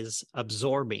electrolyte is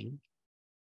absorbing.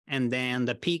 And then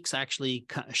the peaks actually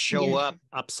show up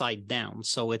upside down.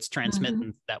 So it's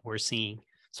transmittance that we're seeing.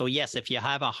 So yes, if you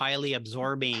have a highly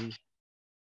absorbing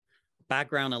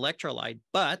background electrolyte,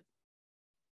 but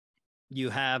you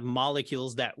have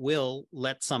molecules that will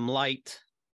let some light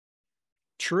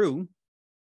through,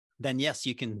 then yes,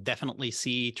 you can definitely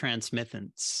see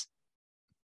transmittance.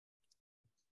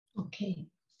 Okay,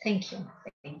 thank you.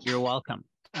 You're welcome.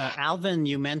 Alvin,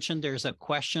 you mentioned there's a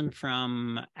question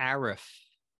from Arif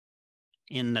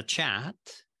in the chat.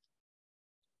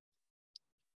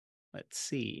 Let's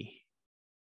see.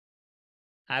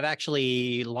 I've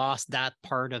actually lost that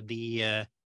part of the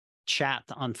chat,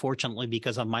 unfortunately,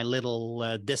 because of my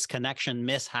little disconnection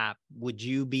mishap. Would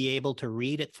you be able to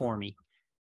read it for me?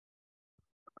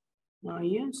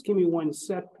 Yes, give me one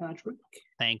sec, Patrick.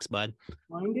 Thanks, bud.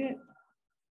 Find it.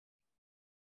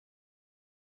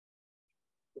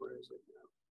 Where is it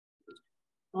now?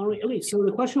 All right, Elise. So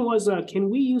the question was, can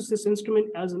we use this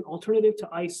instrument as an alternative to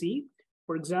IC?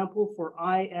 For example, for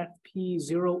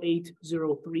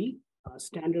IFP0803,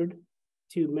 standard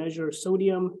to measure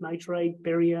sodium, nitrite,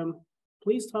 barium.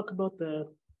 Please talk about the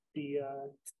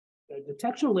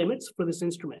detection limits for this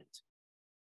instrument.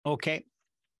 Okay.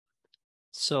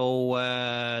 So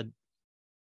a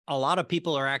lot of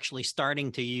people are actually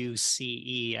starting to use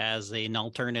CE as an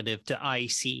alternative to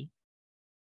IC.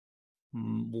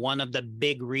 One of the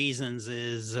big reasons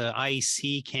is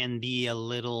IC can be a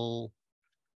little,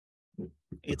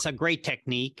 it's a great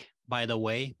technique, by the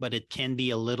way, but it can be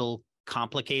a little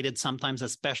complicated sometimes,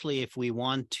 especially if we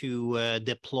want to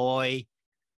deploy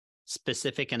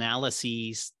specific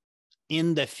analyses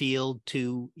in the field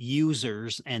to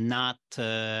users and not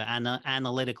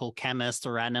analytical chemists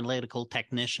or analytical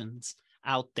technicians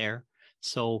out there.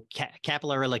 So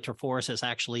capillary electrophoresis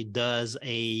actually does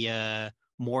a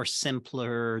more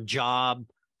simpler job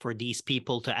for these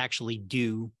people to actually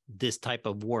do this type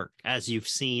of work. As you've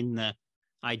seen,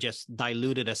 I just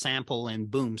diluted a sample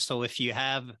and boom. So if you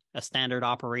have a standard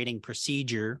operating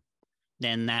procedure,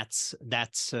 then that's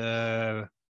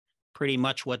pretty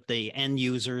much what the end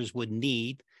users would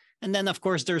need. And then, of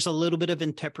course, there's a little bit of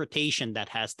interpretation that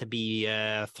has to be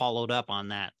followed up on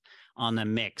that, on the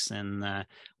mix. And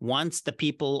once the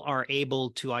people are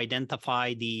able to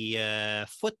identify the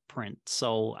footprint,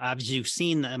 so as you've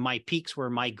seen, my peaks were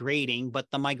migrating, but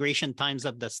the migration times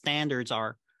of the standards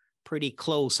are pretty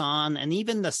close on. And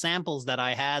even the samples that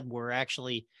I had were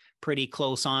actually pretty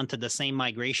close on to the same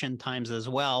migration times as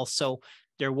well. So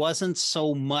there wasn't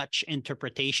so much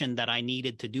interpretation that I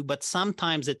needed to do, but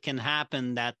sometimes it can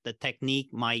happen that the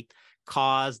technique might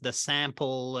cause the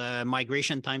sample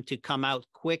migration time to come out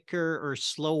quicker or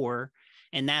slower,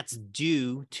 and that's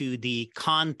due to the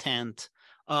content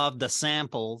of the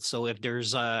sample. So if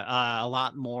there's a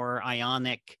lot more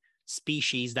ionic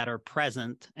species that are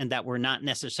present and that we're not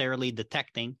necessarily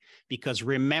detecting, because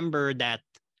remember that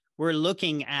we're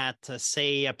looking at,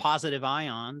 say, positive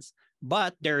ions,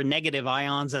 but there are negative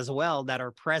ions as well that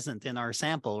are present in our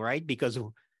sample, right? Because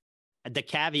the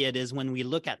caveat is when we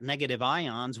look at negative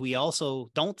ions, we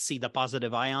also don't see the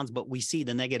positive ions, but we see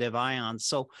the negative ions.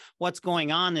 So what's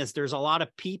going on is there's a lot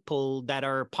of people that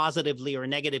are positively or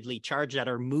negatively charged that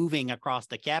are moving across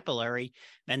the capillary.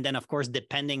 And then, of course,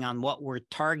 depending on what we're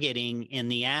targeting in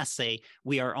the assay,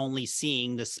 we are only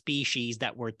seeing the species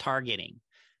that we're targeting.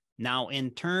 Now,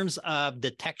 in terms of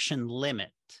detection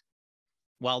limit,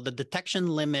 well, the detection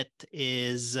limit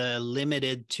is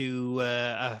limited to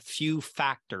a few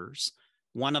factors.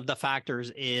 One of the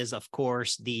factors is, of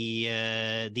course,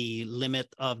 the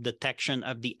limit of detection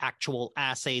of the actual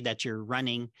assay that you're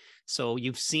running. So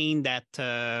you've seen that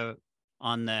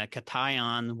on the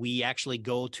cation, we actually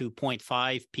go to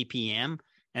 0.5 ppm, and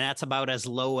that's about as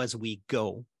low as we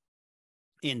go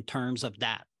in terms of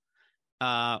that.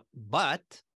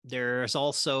 But there's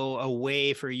also a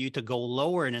way for you to go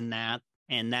lower than that.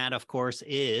 And that, of course,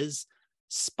 is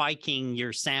spiking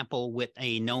your sample with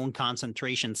a known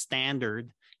concentration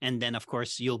standard. And then, of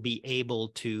course, you'll be able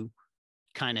to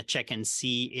kind of check and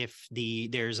see if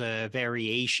there's a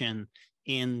variation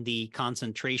in the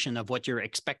concentration of what you're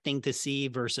expecting to see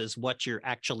versus what you're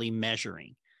actually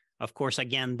measuring. Of course,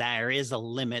 again, there is a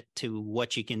limit to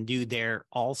what you can do there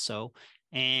also.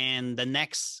 And the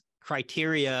next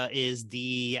criteria is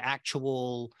the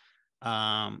actual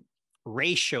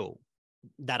ratio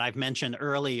that I've mentioned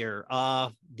earlier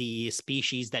of the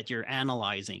species that you're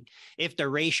analyzing. If the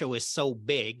ratio is so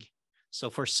big, so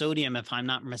for sodium, if I'm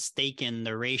not mistaken,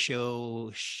 the ratio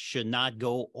should not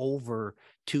go over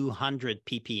 200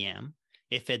 ppm.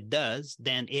 If it does,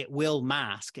 then it will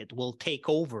mask, it will take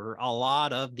over a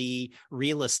lot of the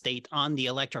real estate on the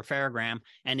electropherogram,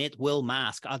 and it will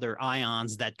mask other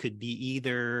ions that could be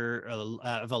either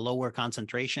of a lower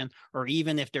concentration, or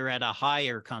even if they're at a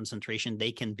higher concentration,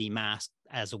 they can be masked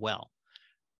as well.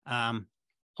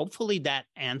 Hopefully that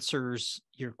answers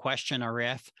your question,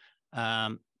 Arif.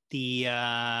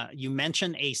 You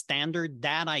mentioned a standard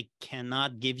that I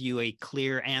cannot give you a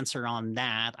clear answer on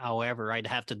that. However, I'd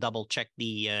have to double check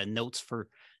the notes for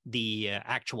the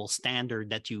actual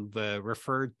standard that you've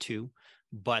referred to.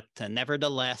 But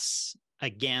nevertheless,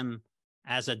 again,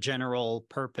 as a general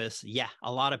purpose, yeah,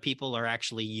 a lot of people are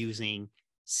actually using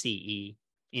CE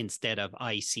instead of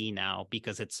IC now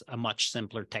because it's a much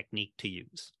simpler technique to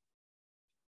use.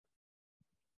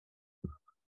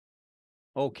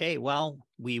 Okay, well,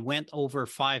 we went over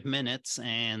 5 minutes,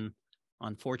 and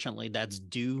unfortunately that's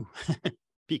due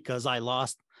because I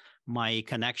lost my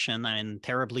connection. I'm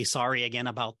terribly sorry again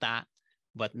about that.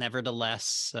 But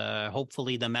nevertheless,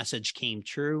 hopefully the message came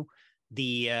true.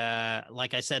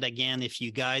 Like I said, again, if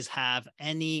you guys have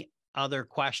any other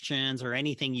questions or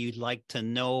anything you'd like to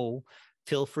know,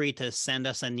 feel free to send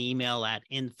us an email at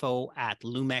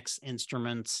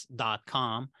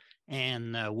info@lumexinstruments.com.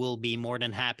 And we'll be more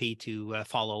than happy to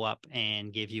follow up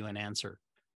and give you an answer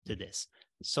to this.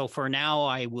 So for now,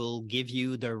 I will give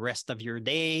you the rest of your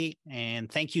day. And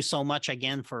thank you so much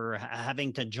again for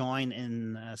having to join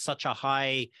in such a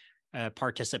high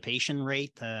participation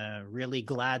rate. Really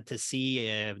glad to see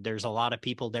there's a lot of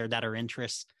people there that are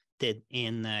interested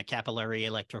in capillary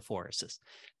electrophoresis.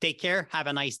 Take care. Have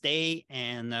a nice day.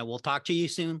 And we'll talk to you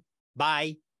soon.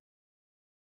 Bye.